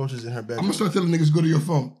multiple roaches in her bedroom? I'm going to start telling niggas go to your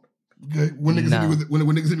phone. Okay? When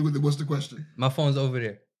niggas hit me with it, what's the question? My phone's over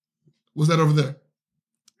there. What's that over there?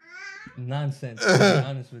 Nonsense. To be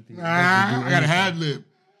honest with you. I got a ad lib.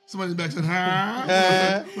 Somebody back said, when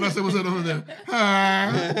I said, what's that over there?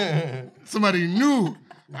 Somebody knew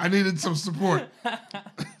I needed some support.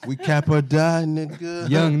 We cap or die, nigga.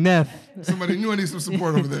 Young Neff. Somebody knew I needed some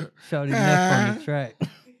support over there. Shouty Neff on the track.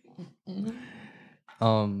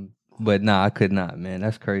 But nah, I could not, man.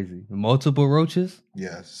 That's crazy. Multiple roaches?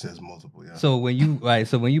 Yeah, it says multiple, yeah. So when you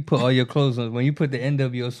put all your clothes on, when you put the end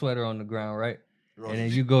of your sweater on the ground, right? Roaches. And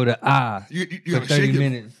then you go to you for 30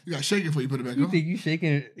 minutes. You gotta shake it before you put it back on. You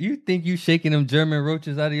think you shaking them German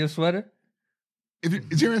roaches out of your sweater?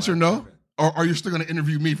 Is your answer no? Or are you still going to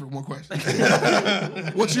interview me for one question?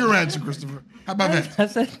 What's your answer, Christopher? How about that? I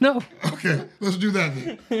said no. Okay, let's do that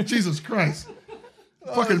then. Jesus Christ.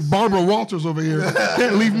 Fucking Barbara Walters over here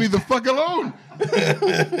can't leave me the fuck alone.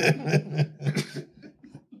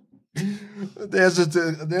 The answer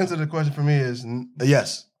to the question for me is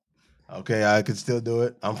yes. Okay, I could still do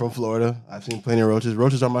it. I'm from Florida. I've seen plenty of roaches.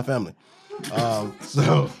 Roaches are my family.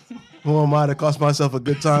 So who am I to cost myself a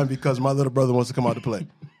good time because my little brother wants to come out to play?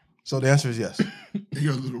 So the answer is yes.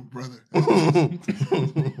 Your little brother. Go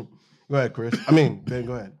ahead, Chris. Ben,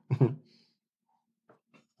 go ahead.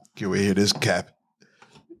 Can we hear this cap?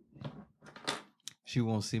 She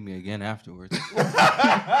won't see me again afterwards.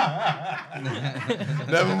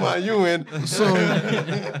 Never mind, you win. So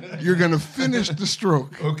you're going to finish the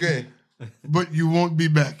stroke. Okay. But you won't be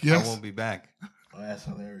back, yes? I won't be back. Oh, that's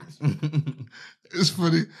hilarious. It's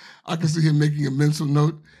funny. I can see him making a mental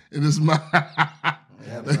note in his mind.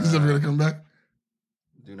 He's never going to come back?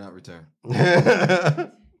 Do not return.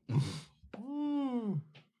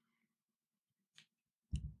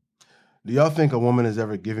 Do y'all think a woman has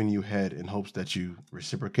ever given you head in hopes that you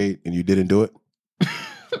reciprocate and you didn't do it?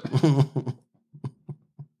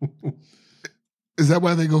 Is that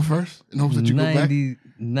why they go first? In hopes that you go back?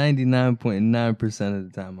 99.9%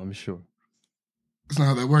 of the time, I'm sure. That's not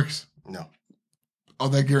how that works. No. All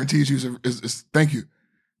that guarantees you is thank you.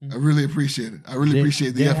 I really appreciate it. I really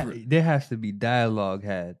appreciate the effort. There has to be dialogue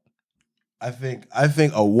had. I think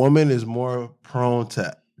a woman is more prone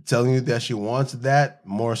to telling you that she wants that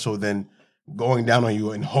more so than going down on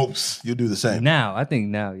you in hopes you do the same. I think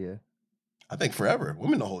now, yeah. I think forever.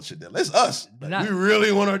 Women don't hold shit down. It's us. Like, we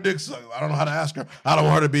really want our dick sucked. I don't know how to ask her. I don't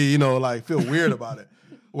want her to be, like feel weird about it.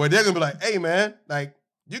 Where they're gonna be like, hey man, like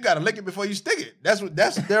you gotta lick it before you stick it.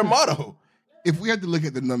 That's their motto. If we had to look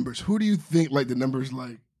at the numbers, who do you think like the numbers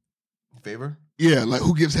like favor? Yeah, like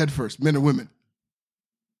who gives head first, men or women?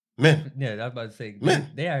 Men. Yeah, I was about to say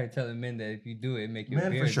men. They are telling men that if you do it, make your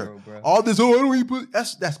beard for sure. grow, bro. All this, why don't you put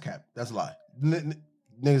that's cap. That's a lie.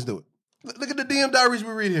 Niggas do it. Look at the DM diaries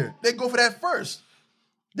we read here. They go for that first.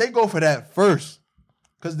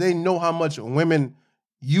 Because they know how much women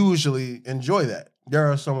usually enjoy that.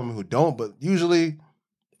 There are some women who don't, but usually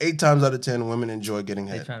 8 times out of 10 women enjoy getting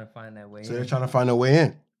head. They're trying to find that way in. So they're trying to find their way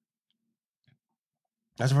in.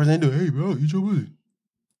 That's the first thing they do. Hey, bro, eat your pussy.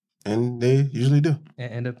 And they usually do.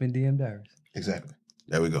 And end up in DM diaries. Exactly.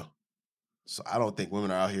 There we go. So I don't think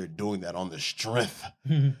women are out here doing that on the strength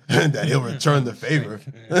that he'll return the favor.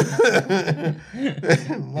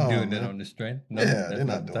 Doing it on the strength? No, yeah, they're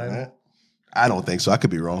not doing that. I don't think so. I could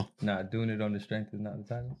be wrong. Nah, doing it on the strength is not the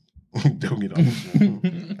title. Doing it on the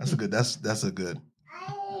strength. That's a good.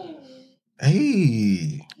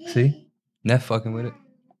 Hey. See? Neff fucking with it.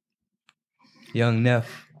 Young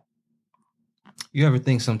Neff. You ever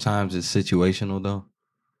think sometimes it's situational though?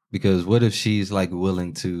 Because what if she's like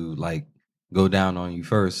willing to like go down on you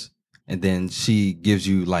first, and then she gives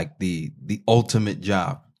you like the ultimate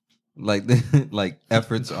job, like like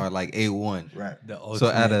efforts are like A1, right? The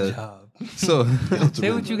ultimate job. So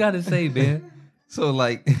say what you got to say, man. So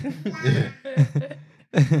like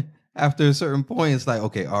after a certain point, it's like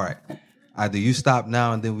okay, all right, either you stop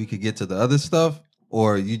now and then we could get to the other stuff,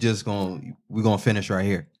 or you just we're gonna finish right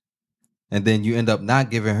here. And then you end up not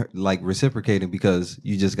giving her, like reciprocating because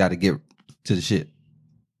you just got to get to the shit.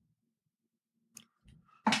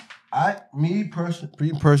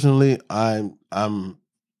 Personally, I'll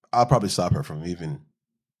probably stop her from even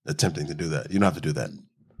attempting to do that. You don't have to do that.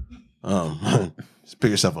 Just pick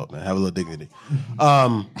yourself up, man. Have a little dignity.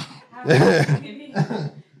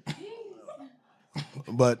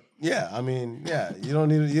 But yeah, I mean, yeah, you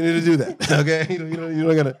need to do that. Okay, you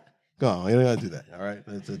don't gotta go on. You don't gotta do that. All right,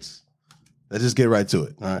 let's just get right to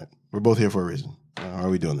it. All right, we're both here for a reason. Why are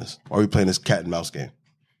we doing this? Why are we playing this cat and mouse game?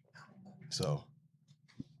 So.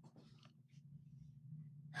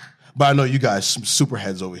 But I know you guys super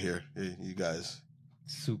heads over here. You guys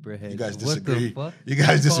super heads. You guys disagree. What the fuck? You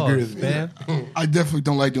guys disagree with me. Man. I definitely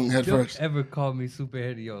don't like doing head first. Don't ever call me super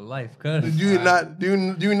head in your life, cuz. Do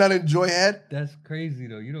you not enjoy head? That's crazy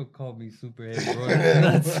though. You don't call me super head, bro.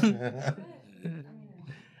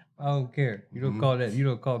 I don't care. You don't call that. You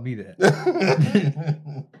don't call me that.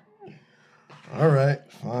 All right,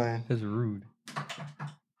 fine. That's rude.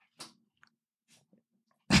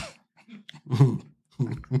 You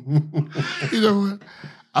know what?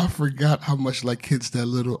 I forgot how much like kids that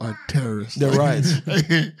little are terrorists. They're right.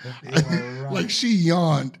 Like she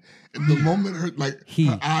yawned, and the moment her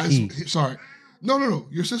her eyes. Sorry, no.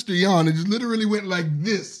 Your sister yawned and just literally went like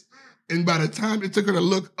this. And by the time it took her to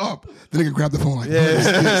look up, the nigga grabbed the phone like,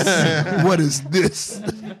 what is this?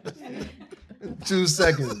 2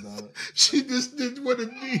 seconds, dog. She just did what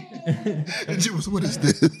it mean. And she was, what is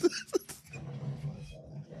this?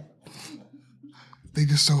 They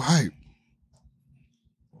just so hype.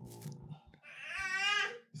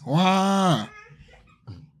 Wow.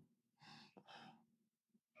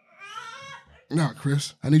 Nah,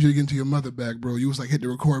 Chris, I need you to get into your mother bag, bro. You was like, hit the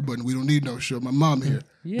record button. We don't need no show. My mom here.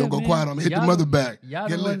 Yeah, don't go man. quiet on me. Hit the mother bag. Y'all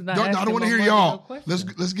Get lit. not I don't want to hear y'all.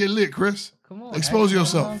 Let's get lit, Chris. Come on. Expose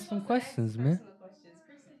yourself. Some questions, man.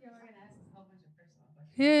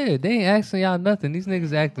 Yeah, they ain't asking y'all nothing. These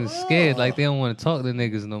niggas acting scared like they don't want to talk to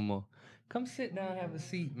niggas no more. Come sit down, have a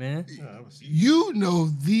seat, man. You know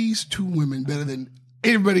these two women better than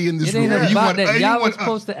everybody in this It room. ain't about that. Y'all was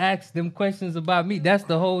supposed to ask them questions about me. That's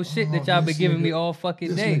the whole shit that y'all been giving me all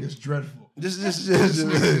fucking day. This nigga's dreadful. This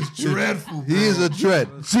nigga is dreadful. He is a dread.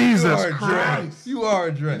 Jesus Christ. You are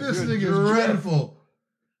a dread. This nigga is dreadful.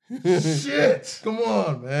 Shit. Come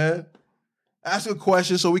on, man. Ask a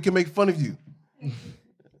question so we can make fun of you.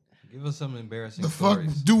 Give us some embarrassing The fuck?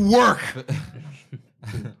 stories. Do work.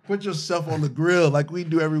 Put yourself on the grill like we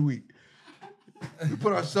do every week. We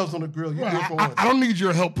put ourselves on the grill. You do it for once. I don't need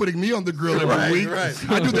your help putting me on the grill every week. Right.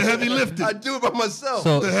 I do the heavy lifting. I do it by myself.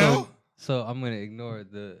 So, the hell? So I'm gonna ignore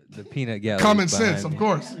the peanut gallery. Common sense, of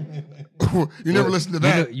course. You never listen to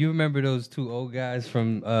that. You remember those two old guys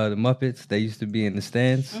from the Muppets? They used to be in the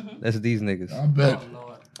stands. That's these niggas. I bet.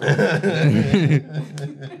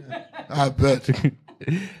 I bet.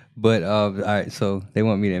 But all right, so they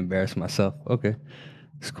want me to embarrass myself. Okay,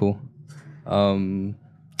 it's cool.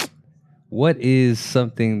 What is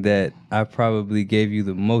something that I probably gave you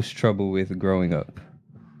the most trouble with growing up?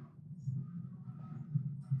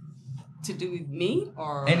 To do with me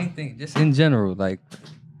or Anything, just in general. Like,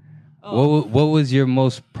 what was your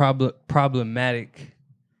most problematic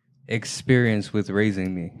experience with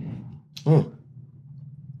raising me?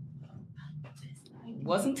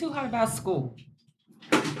 Wasn't too hard about school.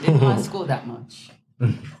 Didn't like school that much.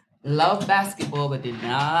 Loved basketball, but did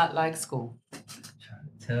not like school.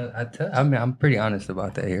 I mean, I'm pretty honest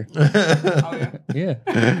about that here. Oh yeah.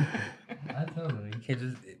 Yeah. I told them you can't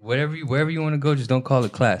just wherever you want to go, just don't call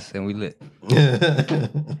it class, and we lit. If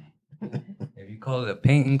you call it a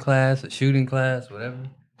painting class, a shooting class, whatever,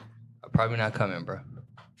 I'm probably not coming, bro.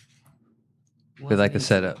 Feel like a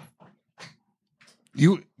setup.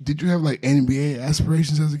 Did you have like NBA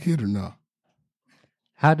aspirations as a kid or no?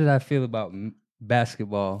 How did I feel about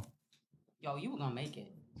basketball? Yo, you were gonna make it.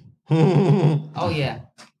 Oh yeah,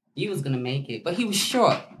 you was gonna make it, but he was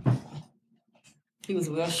short. He was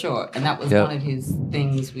real short, and that was one of his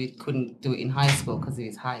things. We couldn't do it in high school because of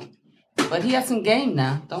his height. But he has some game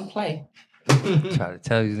now. Don't play. Try to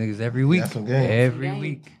tell these niggas every week. Every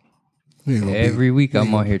week. Every week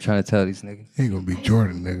I'm on here trying to tell these niggas. He ain't gonna be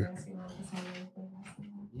Jordan, nigga.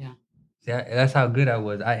 Yeah. See, that's how good I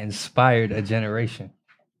was. I inspired a generation.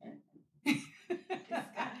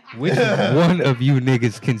 Which one of you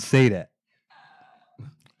niggas can say that?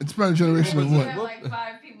 Inspired a generation of You what? had like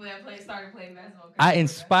 5 people that started playing basketball. I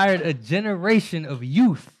inspired a generation of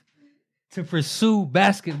youth to pursue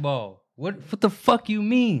basketball. What the fuck you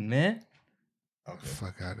mean, man? Okay.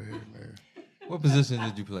 Fuck out of here, man. What position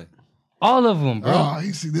did you play? All of them, bro. Oh,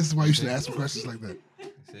 you see, this is why you should ask some questions like that.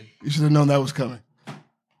 You should have known that was coming.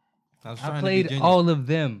 I played all of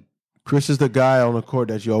them. Chris is the guy on the court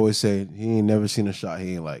that you always say he ain't never seen a shot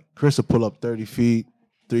he ain't like. Chris will pull up 30 feet,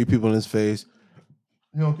 3 people in his face.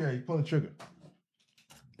 You don't care. You pull the trigger.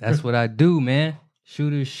 That's what I do, man.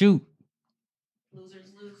 Shooters shoot.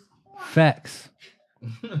 Losers lose. Facts.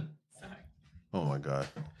 Oh my God.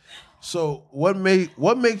 So what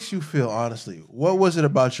makes you feel, honestly? What was it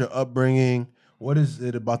about your upbringing? What is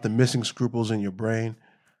it about the missing scruples in your brain?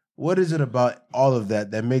 What is it about all of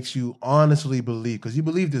that makes you honestly believe, because you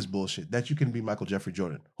believe this bullshit, that you can be Michael Jeffrey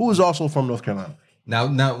Jordan, who is also from North Carolina?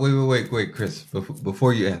 Now, wait, Chris.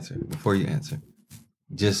 Before you answer,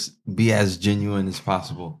 just be as genuine as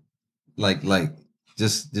possible. Like,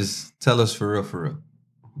 just tell us for real.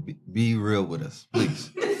 Be real with us,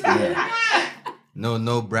 please. Yeah.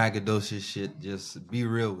 No braggadocious shit. Just be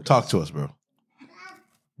real with us. Talk to us, bro.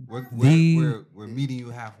 We're meeting you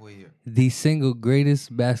halfway here. The single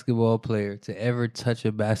greatest basketball player to ever touch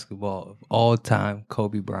a basketball of all time,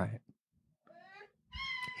 Kobe Bryant.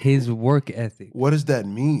 His work ethic. What does that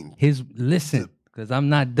mean? Listen, because I'm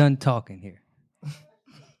not done talking here.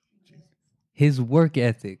 His work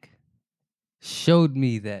ethic showed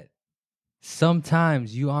me that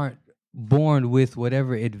sometimes you aren't born with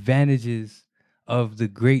whatever advantages of the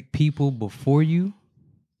great people before you,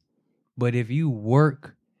 but if you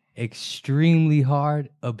work extremely hard,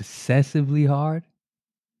 obsessively hard,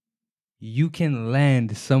 you can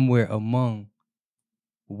land somewhere among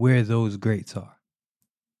where those greats are.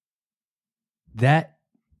 That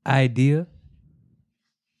idea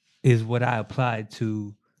is what I applied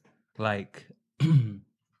to, like, I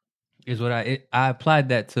applied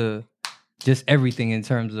that to just everything in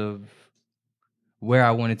terms of where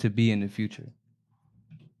I wanted to be in the future.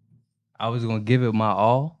 I was going to give it my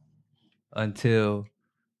all until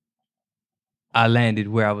I landed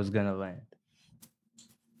where I was going to land.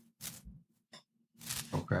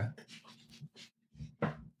 Okay.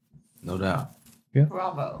 No doubt. Yeah.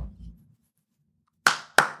 Bravo.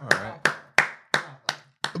 All right.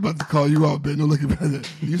 I'm about to call you out, Ben. Don't look at that.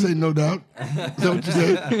 You say no doubt? Is that what you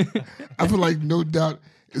said? I feel like no doubt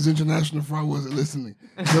is international for I wasn't listening.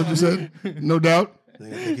 Is that what you said? No doubt? I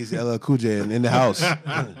think he's LL Cool J and in the house.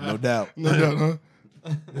 No doubt. No doubt, huh?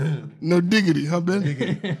 No diggity, huh, Ben?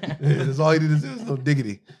 Diggity. That's all he did is no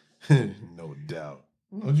diggity. No doubt.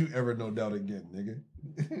 Don't you ever no doubt again,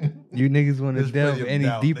 nigga. You niggas want to There's delve plenty of any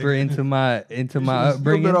doubt, deeper nigga. into my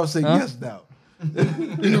upbringing? You better off saying huh? yes doubt.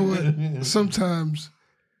 You know what? Sometimes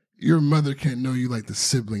your mother can't know you like the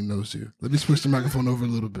sibling knows you. Let me switch the microphone over a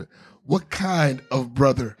little bit. What kind of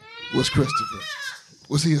brother was Christopher?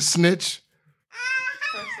 Was he a snitch?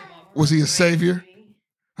 Was he a savior?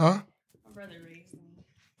 Huh? My brother raised me.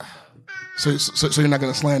 So you're not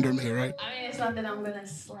gonna slander me, right? I mean, it's not that I'm gonna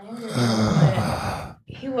slander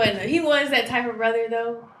him, but he was that type of brother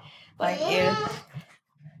though. Like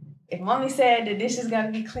if mommy said the dishes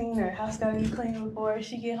gotta be clean or the house gotta be clean before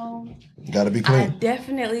she get home, Gotta be clean. I'd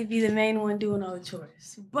definitely be the main one doing all the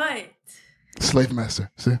chores. But slave master,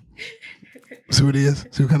 see what he is?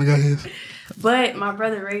 See what kind of guy he is? But my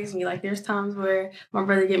brother raised me. Like there's times where my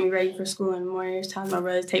brother get me ready for school in the morning. There's times my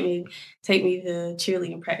brother take me to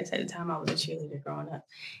cheerleading practice. At the time I was a cheerleader growing up.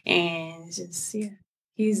 And it's just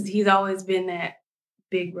he's always been that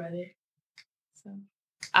big brother. So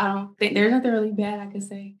I don't think there's nothing really bad I could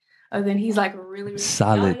say. Other than he's like really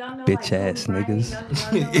solid y'all know, bitch like, ass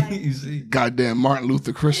niggas. You see, goddamn Martin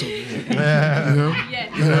Luther Crystal. Yes.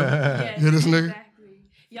 You hear this nigga? Exactly.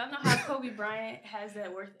 Y'all know how Kobe Bryant has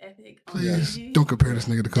that work ethic. Please don't compare this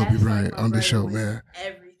nigga to Kobe Bryant on the show, man.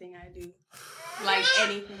 Everything I do, like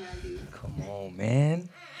anything I do. Come on, man.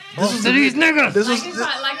 This to these niggas.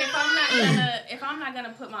 If I'm not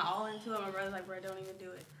gonna put my all into it, my brother's like, bro, don't even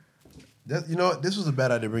do it. You know what? This was a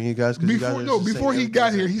bad idea to bring you guys. Before he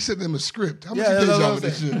got here, he sent them a script. How much he paid y'all with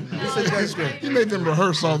this shit? He said he got a script. He made them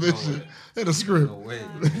rehearse all this shit. They had a script. No way.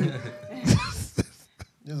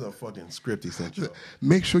 This is a fucking script he sent you.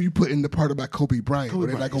 Make sure you put in the part about Kobe Bryant.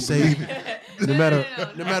 They're not gonna believe it. No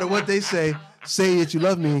matter what they say that you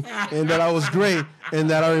love me and that I was great and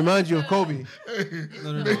that I remind you of Kobe.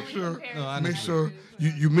 Make sure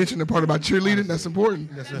you mention the part about cheerleading. That's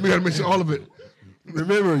important. We gotta mention all of it.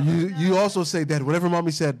 Remember, you also say that whatever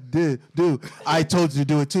mommy said do, I told you to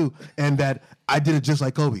do it too, and that I did it just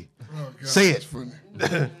like Kobe. Oh, God, say it. Funny.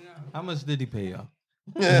 How much did he pay y'all?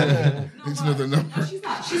 It's another number.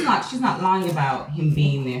 She's not lying about him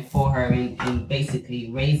being there for her and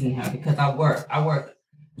basically raising her, because I worked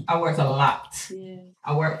a lot. Yeah.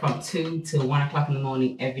 I worked from 2 to 1 o'clock in the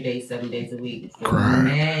morning every day, 7 days a week for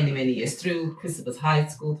many years, through Christopher's high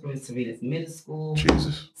school, through Serena's middle school.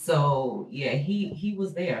 Jesus. So yeah, he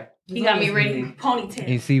was there. He got me ready ponytail.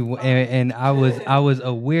 And see, and I was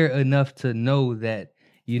aware enough to know that,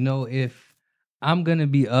 you know, if I'm gonna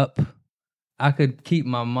be up, I could keep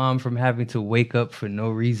my mom from having to wake up for no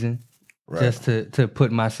reason, just to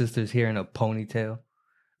put my sister's hair in a ponytail.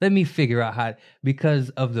 Let me figure out how, because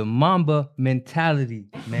of the Momba mentality,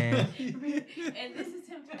 man.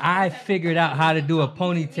 I figured out how to do a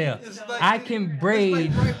ponytail. I can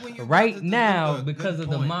braid right now because of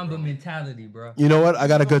the Momba mentality, bro. You know what? I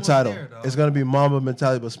got a good title. It's gonna be Momba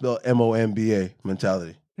mentality, but spelled MOMBA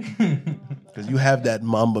mentality. Because you have that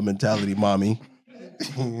Momba mentality, mommy.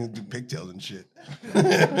 You do pigtails and shit.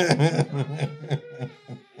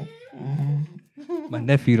 My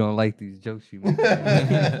nephew don't like these jokes you make.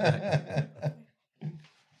 Yeah,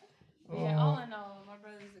 all in all, my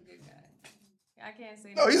brother's a good guy. I can't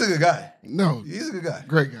say. No, he's a good guy. No, he's a good guy.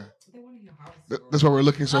 Great guy. That's why we're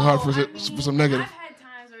looking so hard for some negative. I've had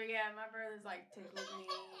times where my brother's like tickled me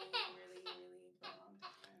really.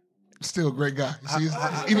 Still a great guy. See,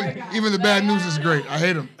 even the bad news is great. I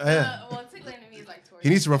hate him. Well, tickling to me is like torture. He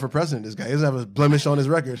needs to run for president. This guy. He doesn't have a blemish on his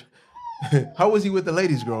record. How was he with the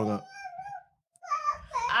ladies growing up?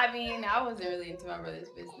 I mean, I wasn't really into my brother's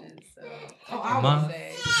business, so I would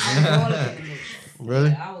say I was all up in the mix. Really?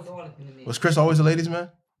 Yeah, I was all up in the mix. Was Chris always a ladies' man?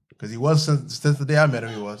 Because he was since the day I met him.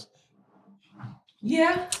 He was.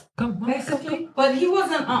 Yeah, basically, but he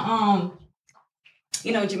wasn't.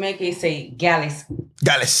 You know, Jamaica say gallus.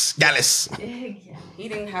 Gallus. He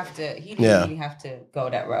didn't have to. He didn't really have to go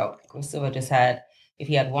that route. Christopher just had. If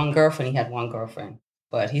he had one girlfriend, he had one girlfriend.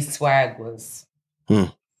 But his swag was.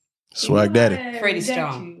 Swag daddy. Pretty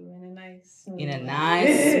strong. In a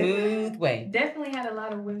nice, smooth way. Definitely had a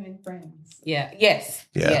lot of women friends. Yeah. Yes.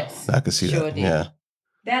 Yeah. Yes. I could see sure that. Did. Yeah.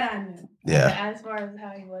 That I knew. Yeah. But as far as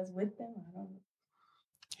how he was with them, I don't know.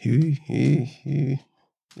 He.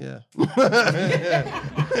 Yeah.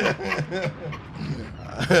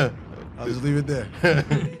 I'll just leave it there.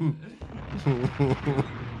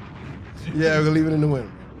 Yeah, we're gonna leave it in the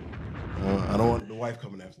wind. I don't want the wife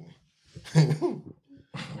coming after me.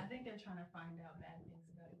 I think they're trying to find out bad things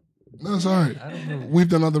about you. No, it's all right. We've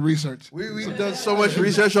done other research. We've done so much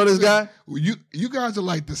research on this guy. You guys are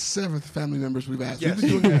like the 7th family members we've asked. Yes.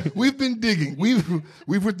 We've been digging. We've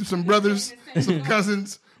went through some brothers, some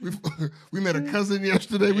cousins. We met a cousin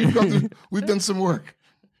yesterday. We've done some work.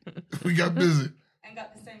 We got busy. And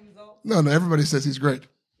got the same results. No, everybody says he's great.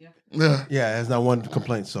 Yeah. Yeah, there's not one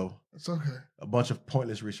complaint, so it's okay. A bunch of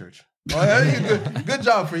pointless research. Oh, yeah, good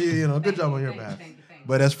job for you. Good job on your behalf. Thank you.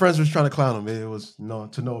 But as friends was trying to clown him, it was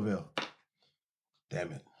to no avail.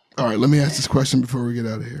 Damn it. All right, let me ask this question before we get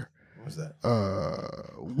out of here. What's that?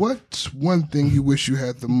 What's one thing you wish you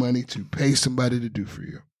had the money to pay somebody to do for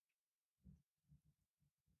you?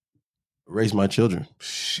 Raise my children.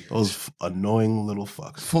 Shit. Those annoying little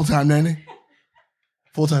fucks. Full-time nanny?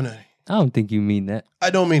 Full-time nanny. I don't think you mean that.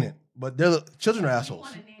 I don't mean it, but children are assholes.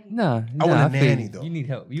 Nah, I want a feel nanny, you. though. You need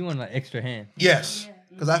help. You want like extra hand. Yes,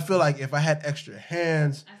 because I feel like if I had extra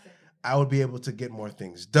hands, I would be able to get more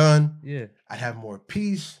things done. Yeah. I'd have more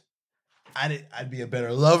peace. I'd be a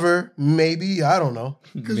better lover. Maybe. I don't know.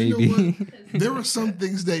 Because you know what? There are some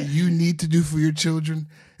things that you need to do for your children,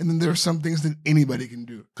 and then there are some things that anybody can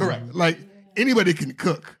do. Correct. Like anybody can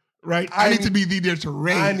cook, right? I need to be there to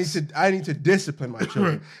raise. I need to discipline my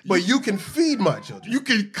children. Right. But you can feed my children. You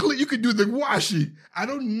can do the washing. I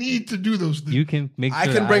don't need to do those things. You can make. Sure I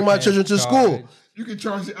can bring my children to school. You can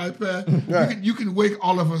charge the iPad. Right. You can wake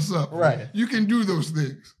all of us up. Right. You can do those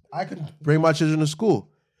things. I can bring my children to school.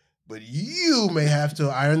 But you may have to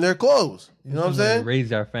iron their clothes. You know what I'm saying?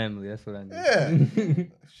 Raise our family. That's what I need. Yeah.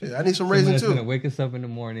 Shit, I need some raising Someone that's too. gonna wake us up in the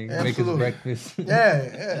morning, Absolutely. make us breakfast.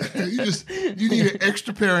 Yeah. You need an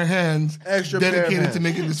extra pair of hands dedicated to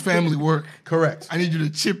making this family work. Correct. I need you to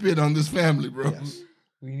chip in on this family, bro. Yes.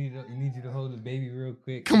 We need you to hold the baby real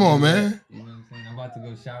quick. Come on, man. You know what I'm saying? I'm about to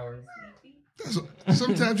go shower.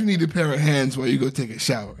 Sometimes you need a pair of hands while you go take a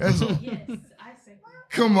shower. That's all. Yes, I say.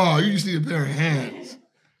 Come on, you just need a pair of hands.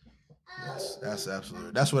 Yes, that's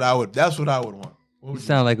absolutely. That's what I would want. You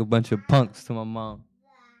sound like a bunch of punks to my mom.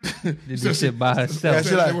 Did this shit by herself.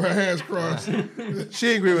 She like, with her hands crossed. she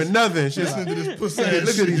ain't agree with nothing. She's Listen like, to this pussy hey, ass look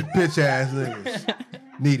at shit. these bitch ass niggas.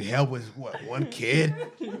 Need help with what? One kid?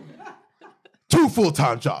 2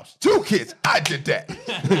 full-time jobs. 2 kids. I did that.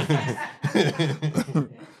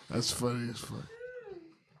 That's funny as fuck.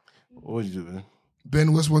 What would you do, man?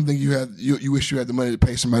 Ben, what's one thing you wish you had the money to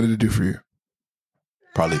pay somebody to do for you?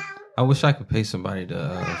 Probably. I wish I could pay somebody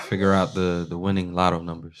to figure out the winning lotto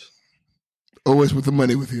numbers. Always with the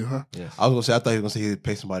money with you, huh? Yes. I thought he was gonna say he'd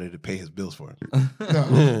pay somebody to pay his bills for him.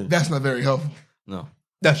 No, that's not very helpful. No,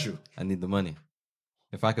 That's true. I need the money.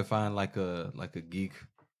 If I could find like a geek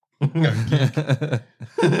or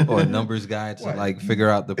a numbers guy to like figure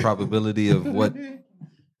out the probability of what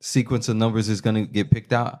sequence of numbers is gonna get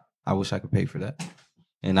picked out, I wish I could pay for that,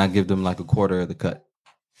 and I give them like a quarter of the cut.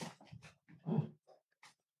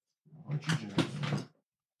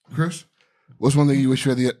 Chris, what's one thing you wish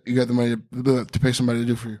you had the money to pay somebody to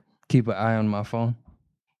do for you? Keep an eye on my phone.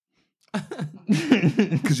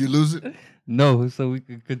 Because you lose it? No, so we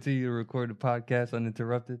could continue to record the podcast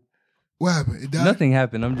uninterrupted. What happened? It died? Nothing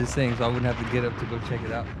happened. I'm just saying, so I wouldn't have to get up to go check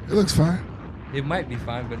it out. It looks fine. It might be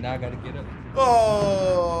fine, but now I got to get up.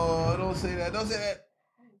 Oh, don't say that. Don't say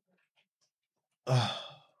that.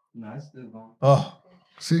 No, it's still going. Oh.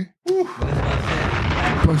 See? But that's what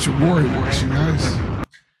I said. Bunch of warriors, you guys.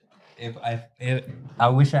 If I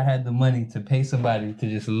wish I had the money to pay somebody to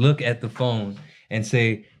just look at the phone and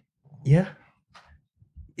say, yeah.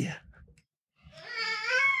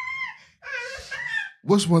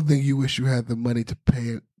 What's one thing you wish you had the money to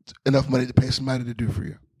pay, enough money to pay somebody to do for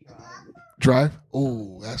you? Drive?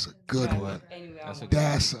 Oh, that's a good one. That's a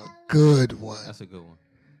good one. That's a good one.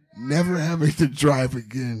 Never having to drive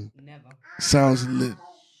again. Never. Sounds lit.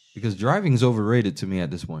 Because driving is overrated to me at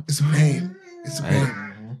this point. It's a pain. It's a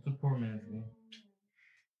pain. It's a poor man's game.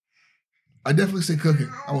 I definitely say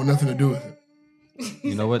cooking. I want nothing to do with it.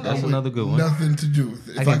 You know what? That's another good one. Nothing to do with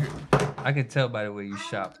it. I can tell by the way you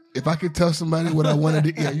shop. If I could tell somebody what I wanted to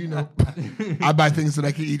eat, yeah, you know, I buy things that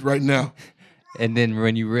I can eat right now. And then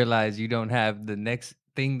when you realize you don't have the next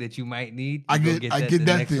thing that you might need, I get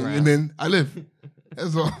that thing, and then I live.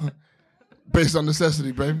 That's all. Based on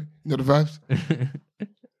necessity, baby. You know the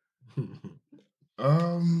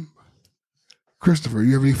vibes. Christopher,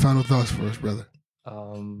 you have any final thoughts for us, brother?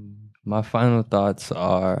 My final thoughts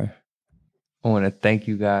are, I want to thank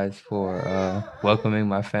you guys for welcoming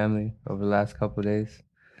my family over the last couple of days.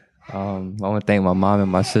 I want to thank my mom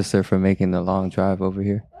and my sister for making the long drive over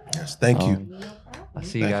here. Yes, thank you. I'll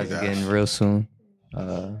see you guys again real soon.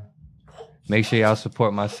 Make sure y'all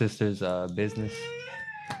support my sister's business,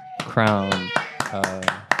 Crown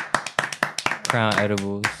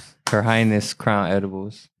Edibles, Her Highness Crown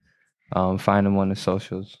Edibles. Find them on the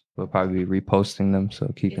socials. We'll probably be reposting them,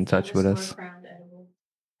 so keep in touch with us.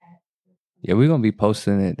 Yeah, we're going to be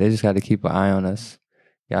posting it. They just got to keep an eye on us.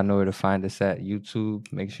 Y'all know where to find us at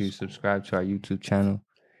YouTube. Make sure you subscribe to our YouTube channel.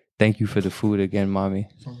 Thank you for the food again, Mommy.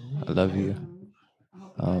 I love you.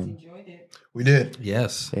 We did.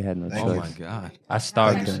 Yes. They had no choice. Oh my God. I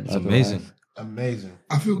starved them. It's amazing. Amazing.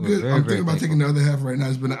 I feel good. I'm thinking about taking the other half right now.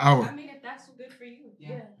 It's been an hour. I mean, if that's good for you,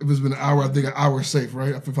 yeah. If it's been an hour, I think an hour is safe,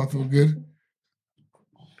 right? If I feel good.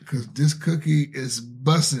 Because this cookie is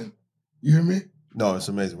busting. You hear me? No, it's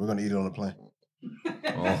amazing. We're going to eat it on the plane.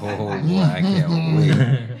 Oh, boy, I can't wait.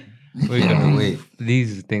 We're gonna wait.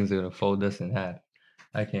 These things are gonna fold us in half.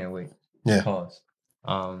 I can't wait. Yeah. Pause.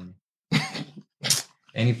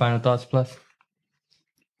 Any final thoughts, Plus?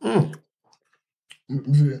 Your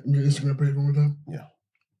Instagram page one more time? Yeah.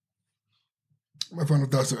 My final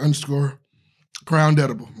thoughts are _crowned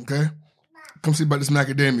edible, okay? Come see about this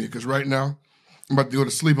macadamia, because right now, I'm about to go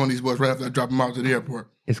to sleep on these boys right after I drop them out to the airport.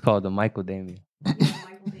 It's called the Michael Damien.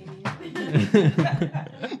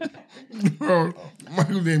 Oh,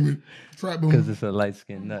 Michael Damien. Because it's a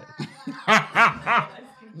light-skinned nut.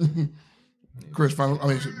 Chris,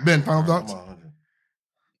 Ben, final thoughts?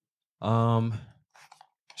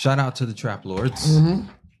 Shout out to the Trap Lords.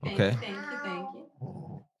 Mm-hmm. Okay. Thank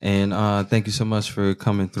you. And thank you so much for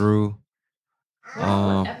coming through.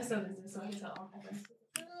 What episode is this? So I can tell all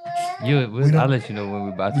I'll let you know when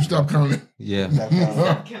we're about to stop counting. Yeah.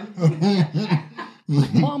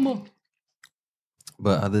 Mama.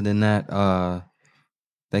 But other than that,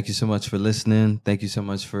 thank you so much for listening. Thank you so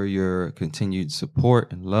much for your continued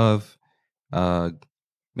support and love.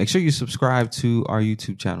 Make sure you subscribe to our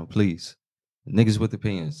YouTube channel, please. Niggas with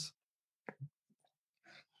Opinions.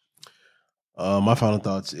 My final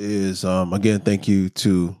thoughts is, again, thank you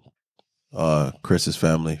to Chris's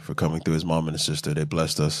family for coming through, his mom and his sister. They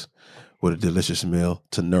blessed us with a delicious meal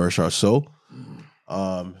to nourish our soul.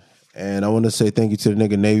 And I want to say thank you to the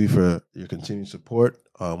nigga Navy for your continued support.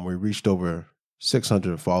 We reached over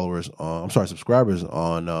 600 subscribers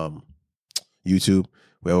on YouTube.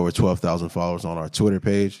 We have over 12,000 followers on our Twitter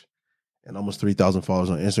page and almost 3,000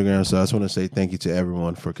 followers on Instagram. So I just want to say thank you to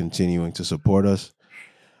everyone for continuing to support us.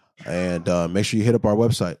 And make sure you hit up our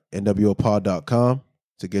website, nwopod.com,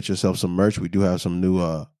 to get yourself some merch. We do have some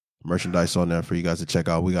new merchandise on there for you guys to check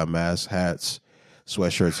out. We got masks, hats,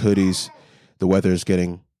 sweatshirts, hoodies. The weather is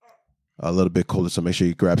getting a little bit colder, so make sure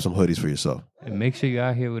you grab some hoodies for yourself. And make sure you're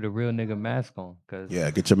out here with a real nigga mask on.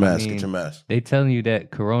 Yeah, get your mask, get your mask. They telling you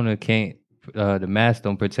that Corona can't, the mask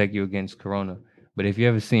don't protect you against Corona. But if you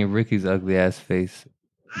ever seen Ricky's ugly ass face,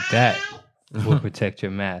 that will protect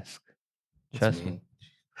your mask. Trust me.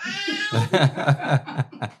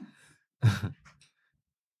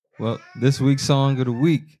 Well, this week's song of the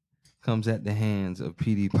week comes at the hands of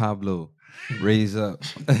PD Pablo. Raise Up.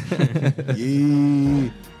 Yeah.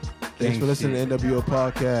 Thanks for listening to NWO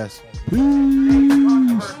Podcast.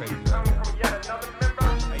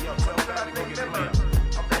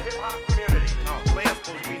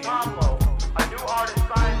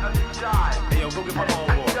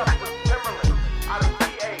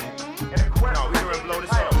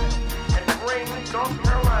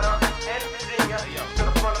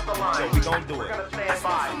 We're gonna stand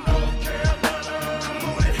by.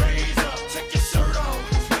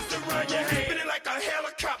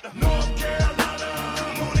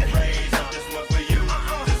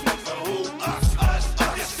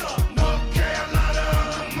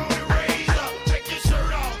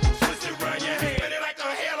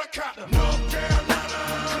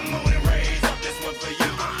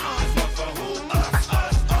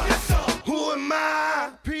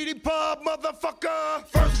 Motherfucker,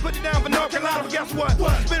 first put it down for North Carolina, but guess what?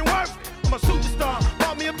 It's been worth. I'm a superstar.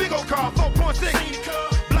 Bought me a big old car,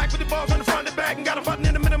 4.6. Black with the balls on the front and back, and got a button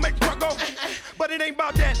in the middle, make the truck go. But it ain't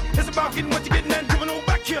about that. It's about getting what you're getting and giving on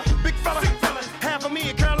back here. Big fella, half of me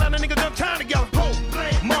in Carolina, niggas done time together.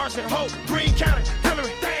 Hope, Marshall, Hope, Greene County,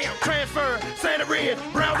 Hillary, damn, transfer, Santa Red,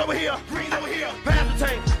 Browns over here, Green over here,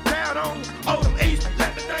 Pastor Town on, Oldham, East,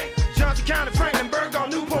 Johnson County, Franklin, Burgall,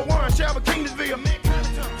 Newport, Warren, Shelby, Kingsville,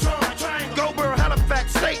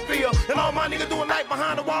 Stateville, and all my niggas doing life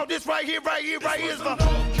behind the wall. This right here is for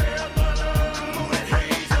North Carolina. Come on and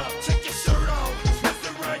raise up, take your shirt off, twist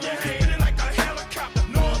around your head, spinning like a helicopter.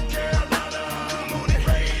 North Carolina, come on and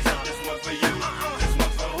raise up. This one for you, this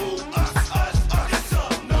one for who? Us. It's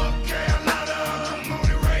up. North Carolina, come on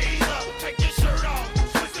and raise up, take your shirt off,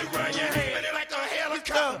 twist around your head, spinning like a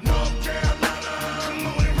helicopter. North Carolina, come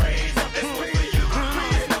on and raise up. This one for you,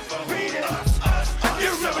 this one for who? Us. You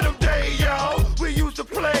remember them days, y'all? To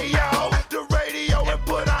play, y'all, the radio and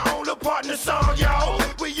put our own partner song, y'all.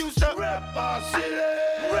 We used to rap our city,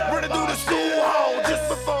 running through the school hall just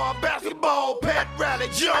before our basketball pet rally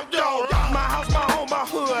jumped on. My house, my home, my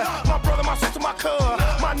hood, my brother, my sister, my cousin,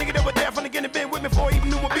 my nigga that was there from the beginning, been with me before he even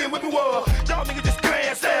knew what being with me was. Y'all niggas just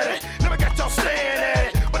glance at it, never got y'all staring at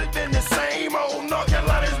it, but it's been the same old North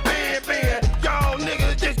Carolina's been. Y'all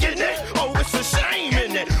niggas just getting it. Oh, it's a shame,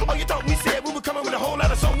 isn't it? Oh, you thought we said we were coming with a whole lot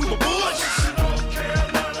of something, we were bush. North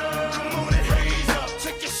Carolina, come on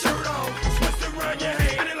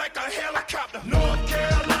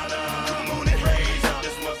and raise up.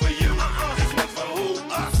 This one for you, this one for who?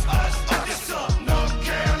 Us. It's up. North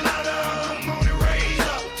Carolina, come on and raise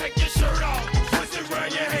up. Take your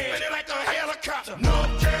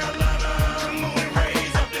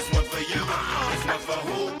This one's for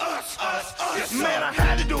who? Us. Yes, man, I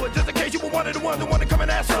had to do it just in case you were one of the ones that want to come and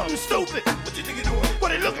ask something stupid. What you think you're doing?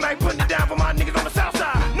 What it look like putting it down for my niggas on the south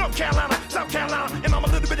side. North Carolina, South Carolina, and I'm a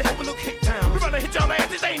little bit of overlook Hick Town. We gonna hit y'all ass,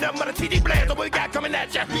 this ain't nothing but a TD blast. So we got coming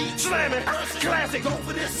at ya. Slamming, classic, go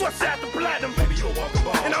for this. What's after platinum? Baby, you'll walk a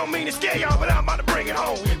ball. And I don't mean to scare y'all, but I'm about to bring it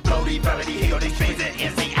home. Blow these melody, heal these things, and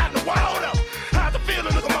NC out the wall. How's it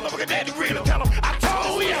feeling? Look a motherfucker daddy grill and tell him I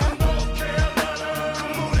told ya.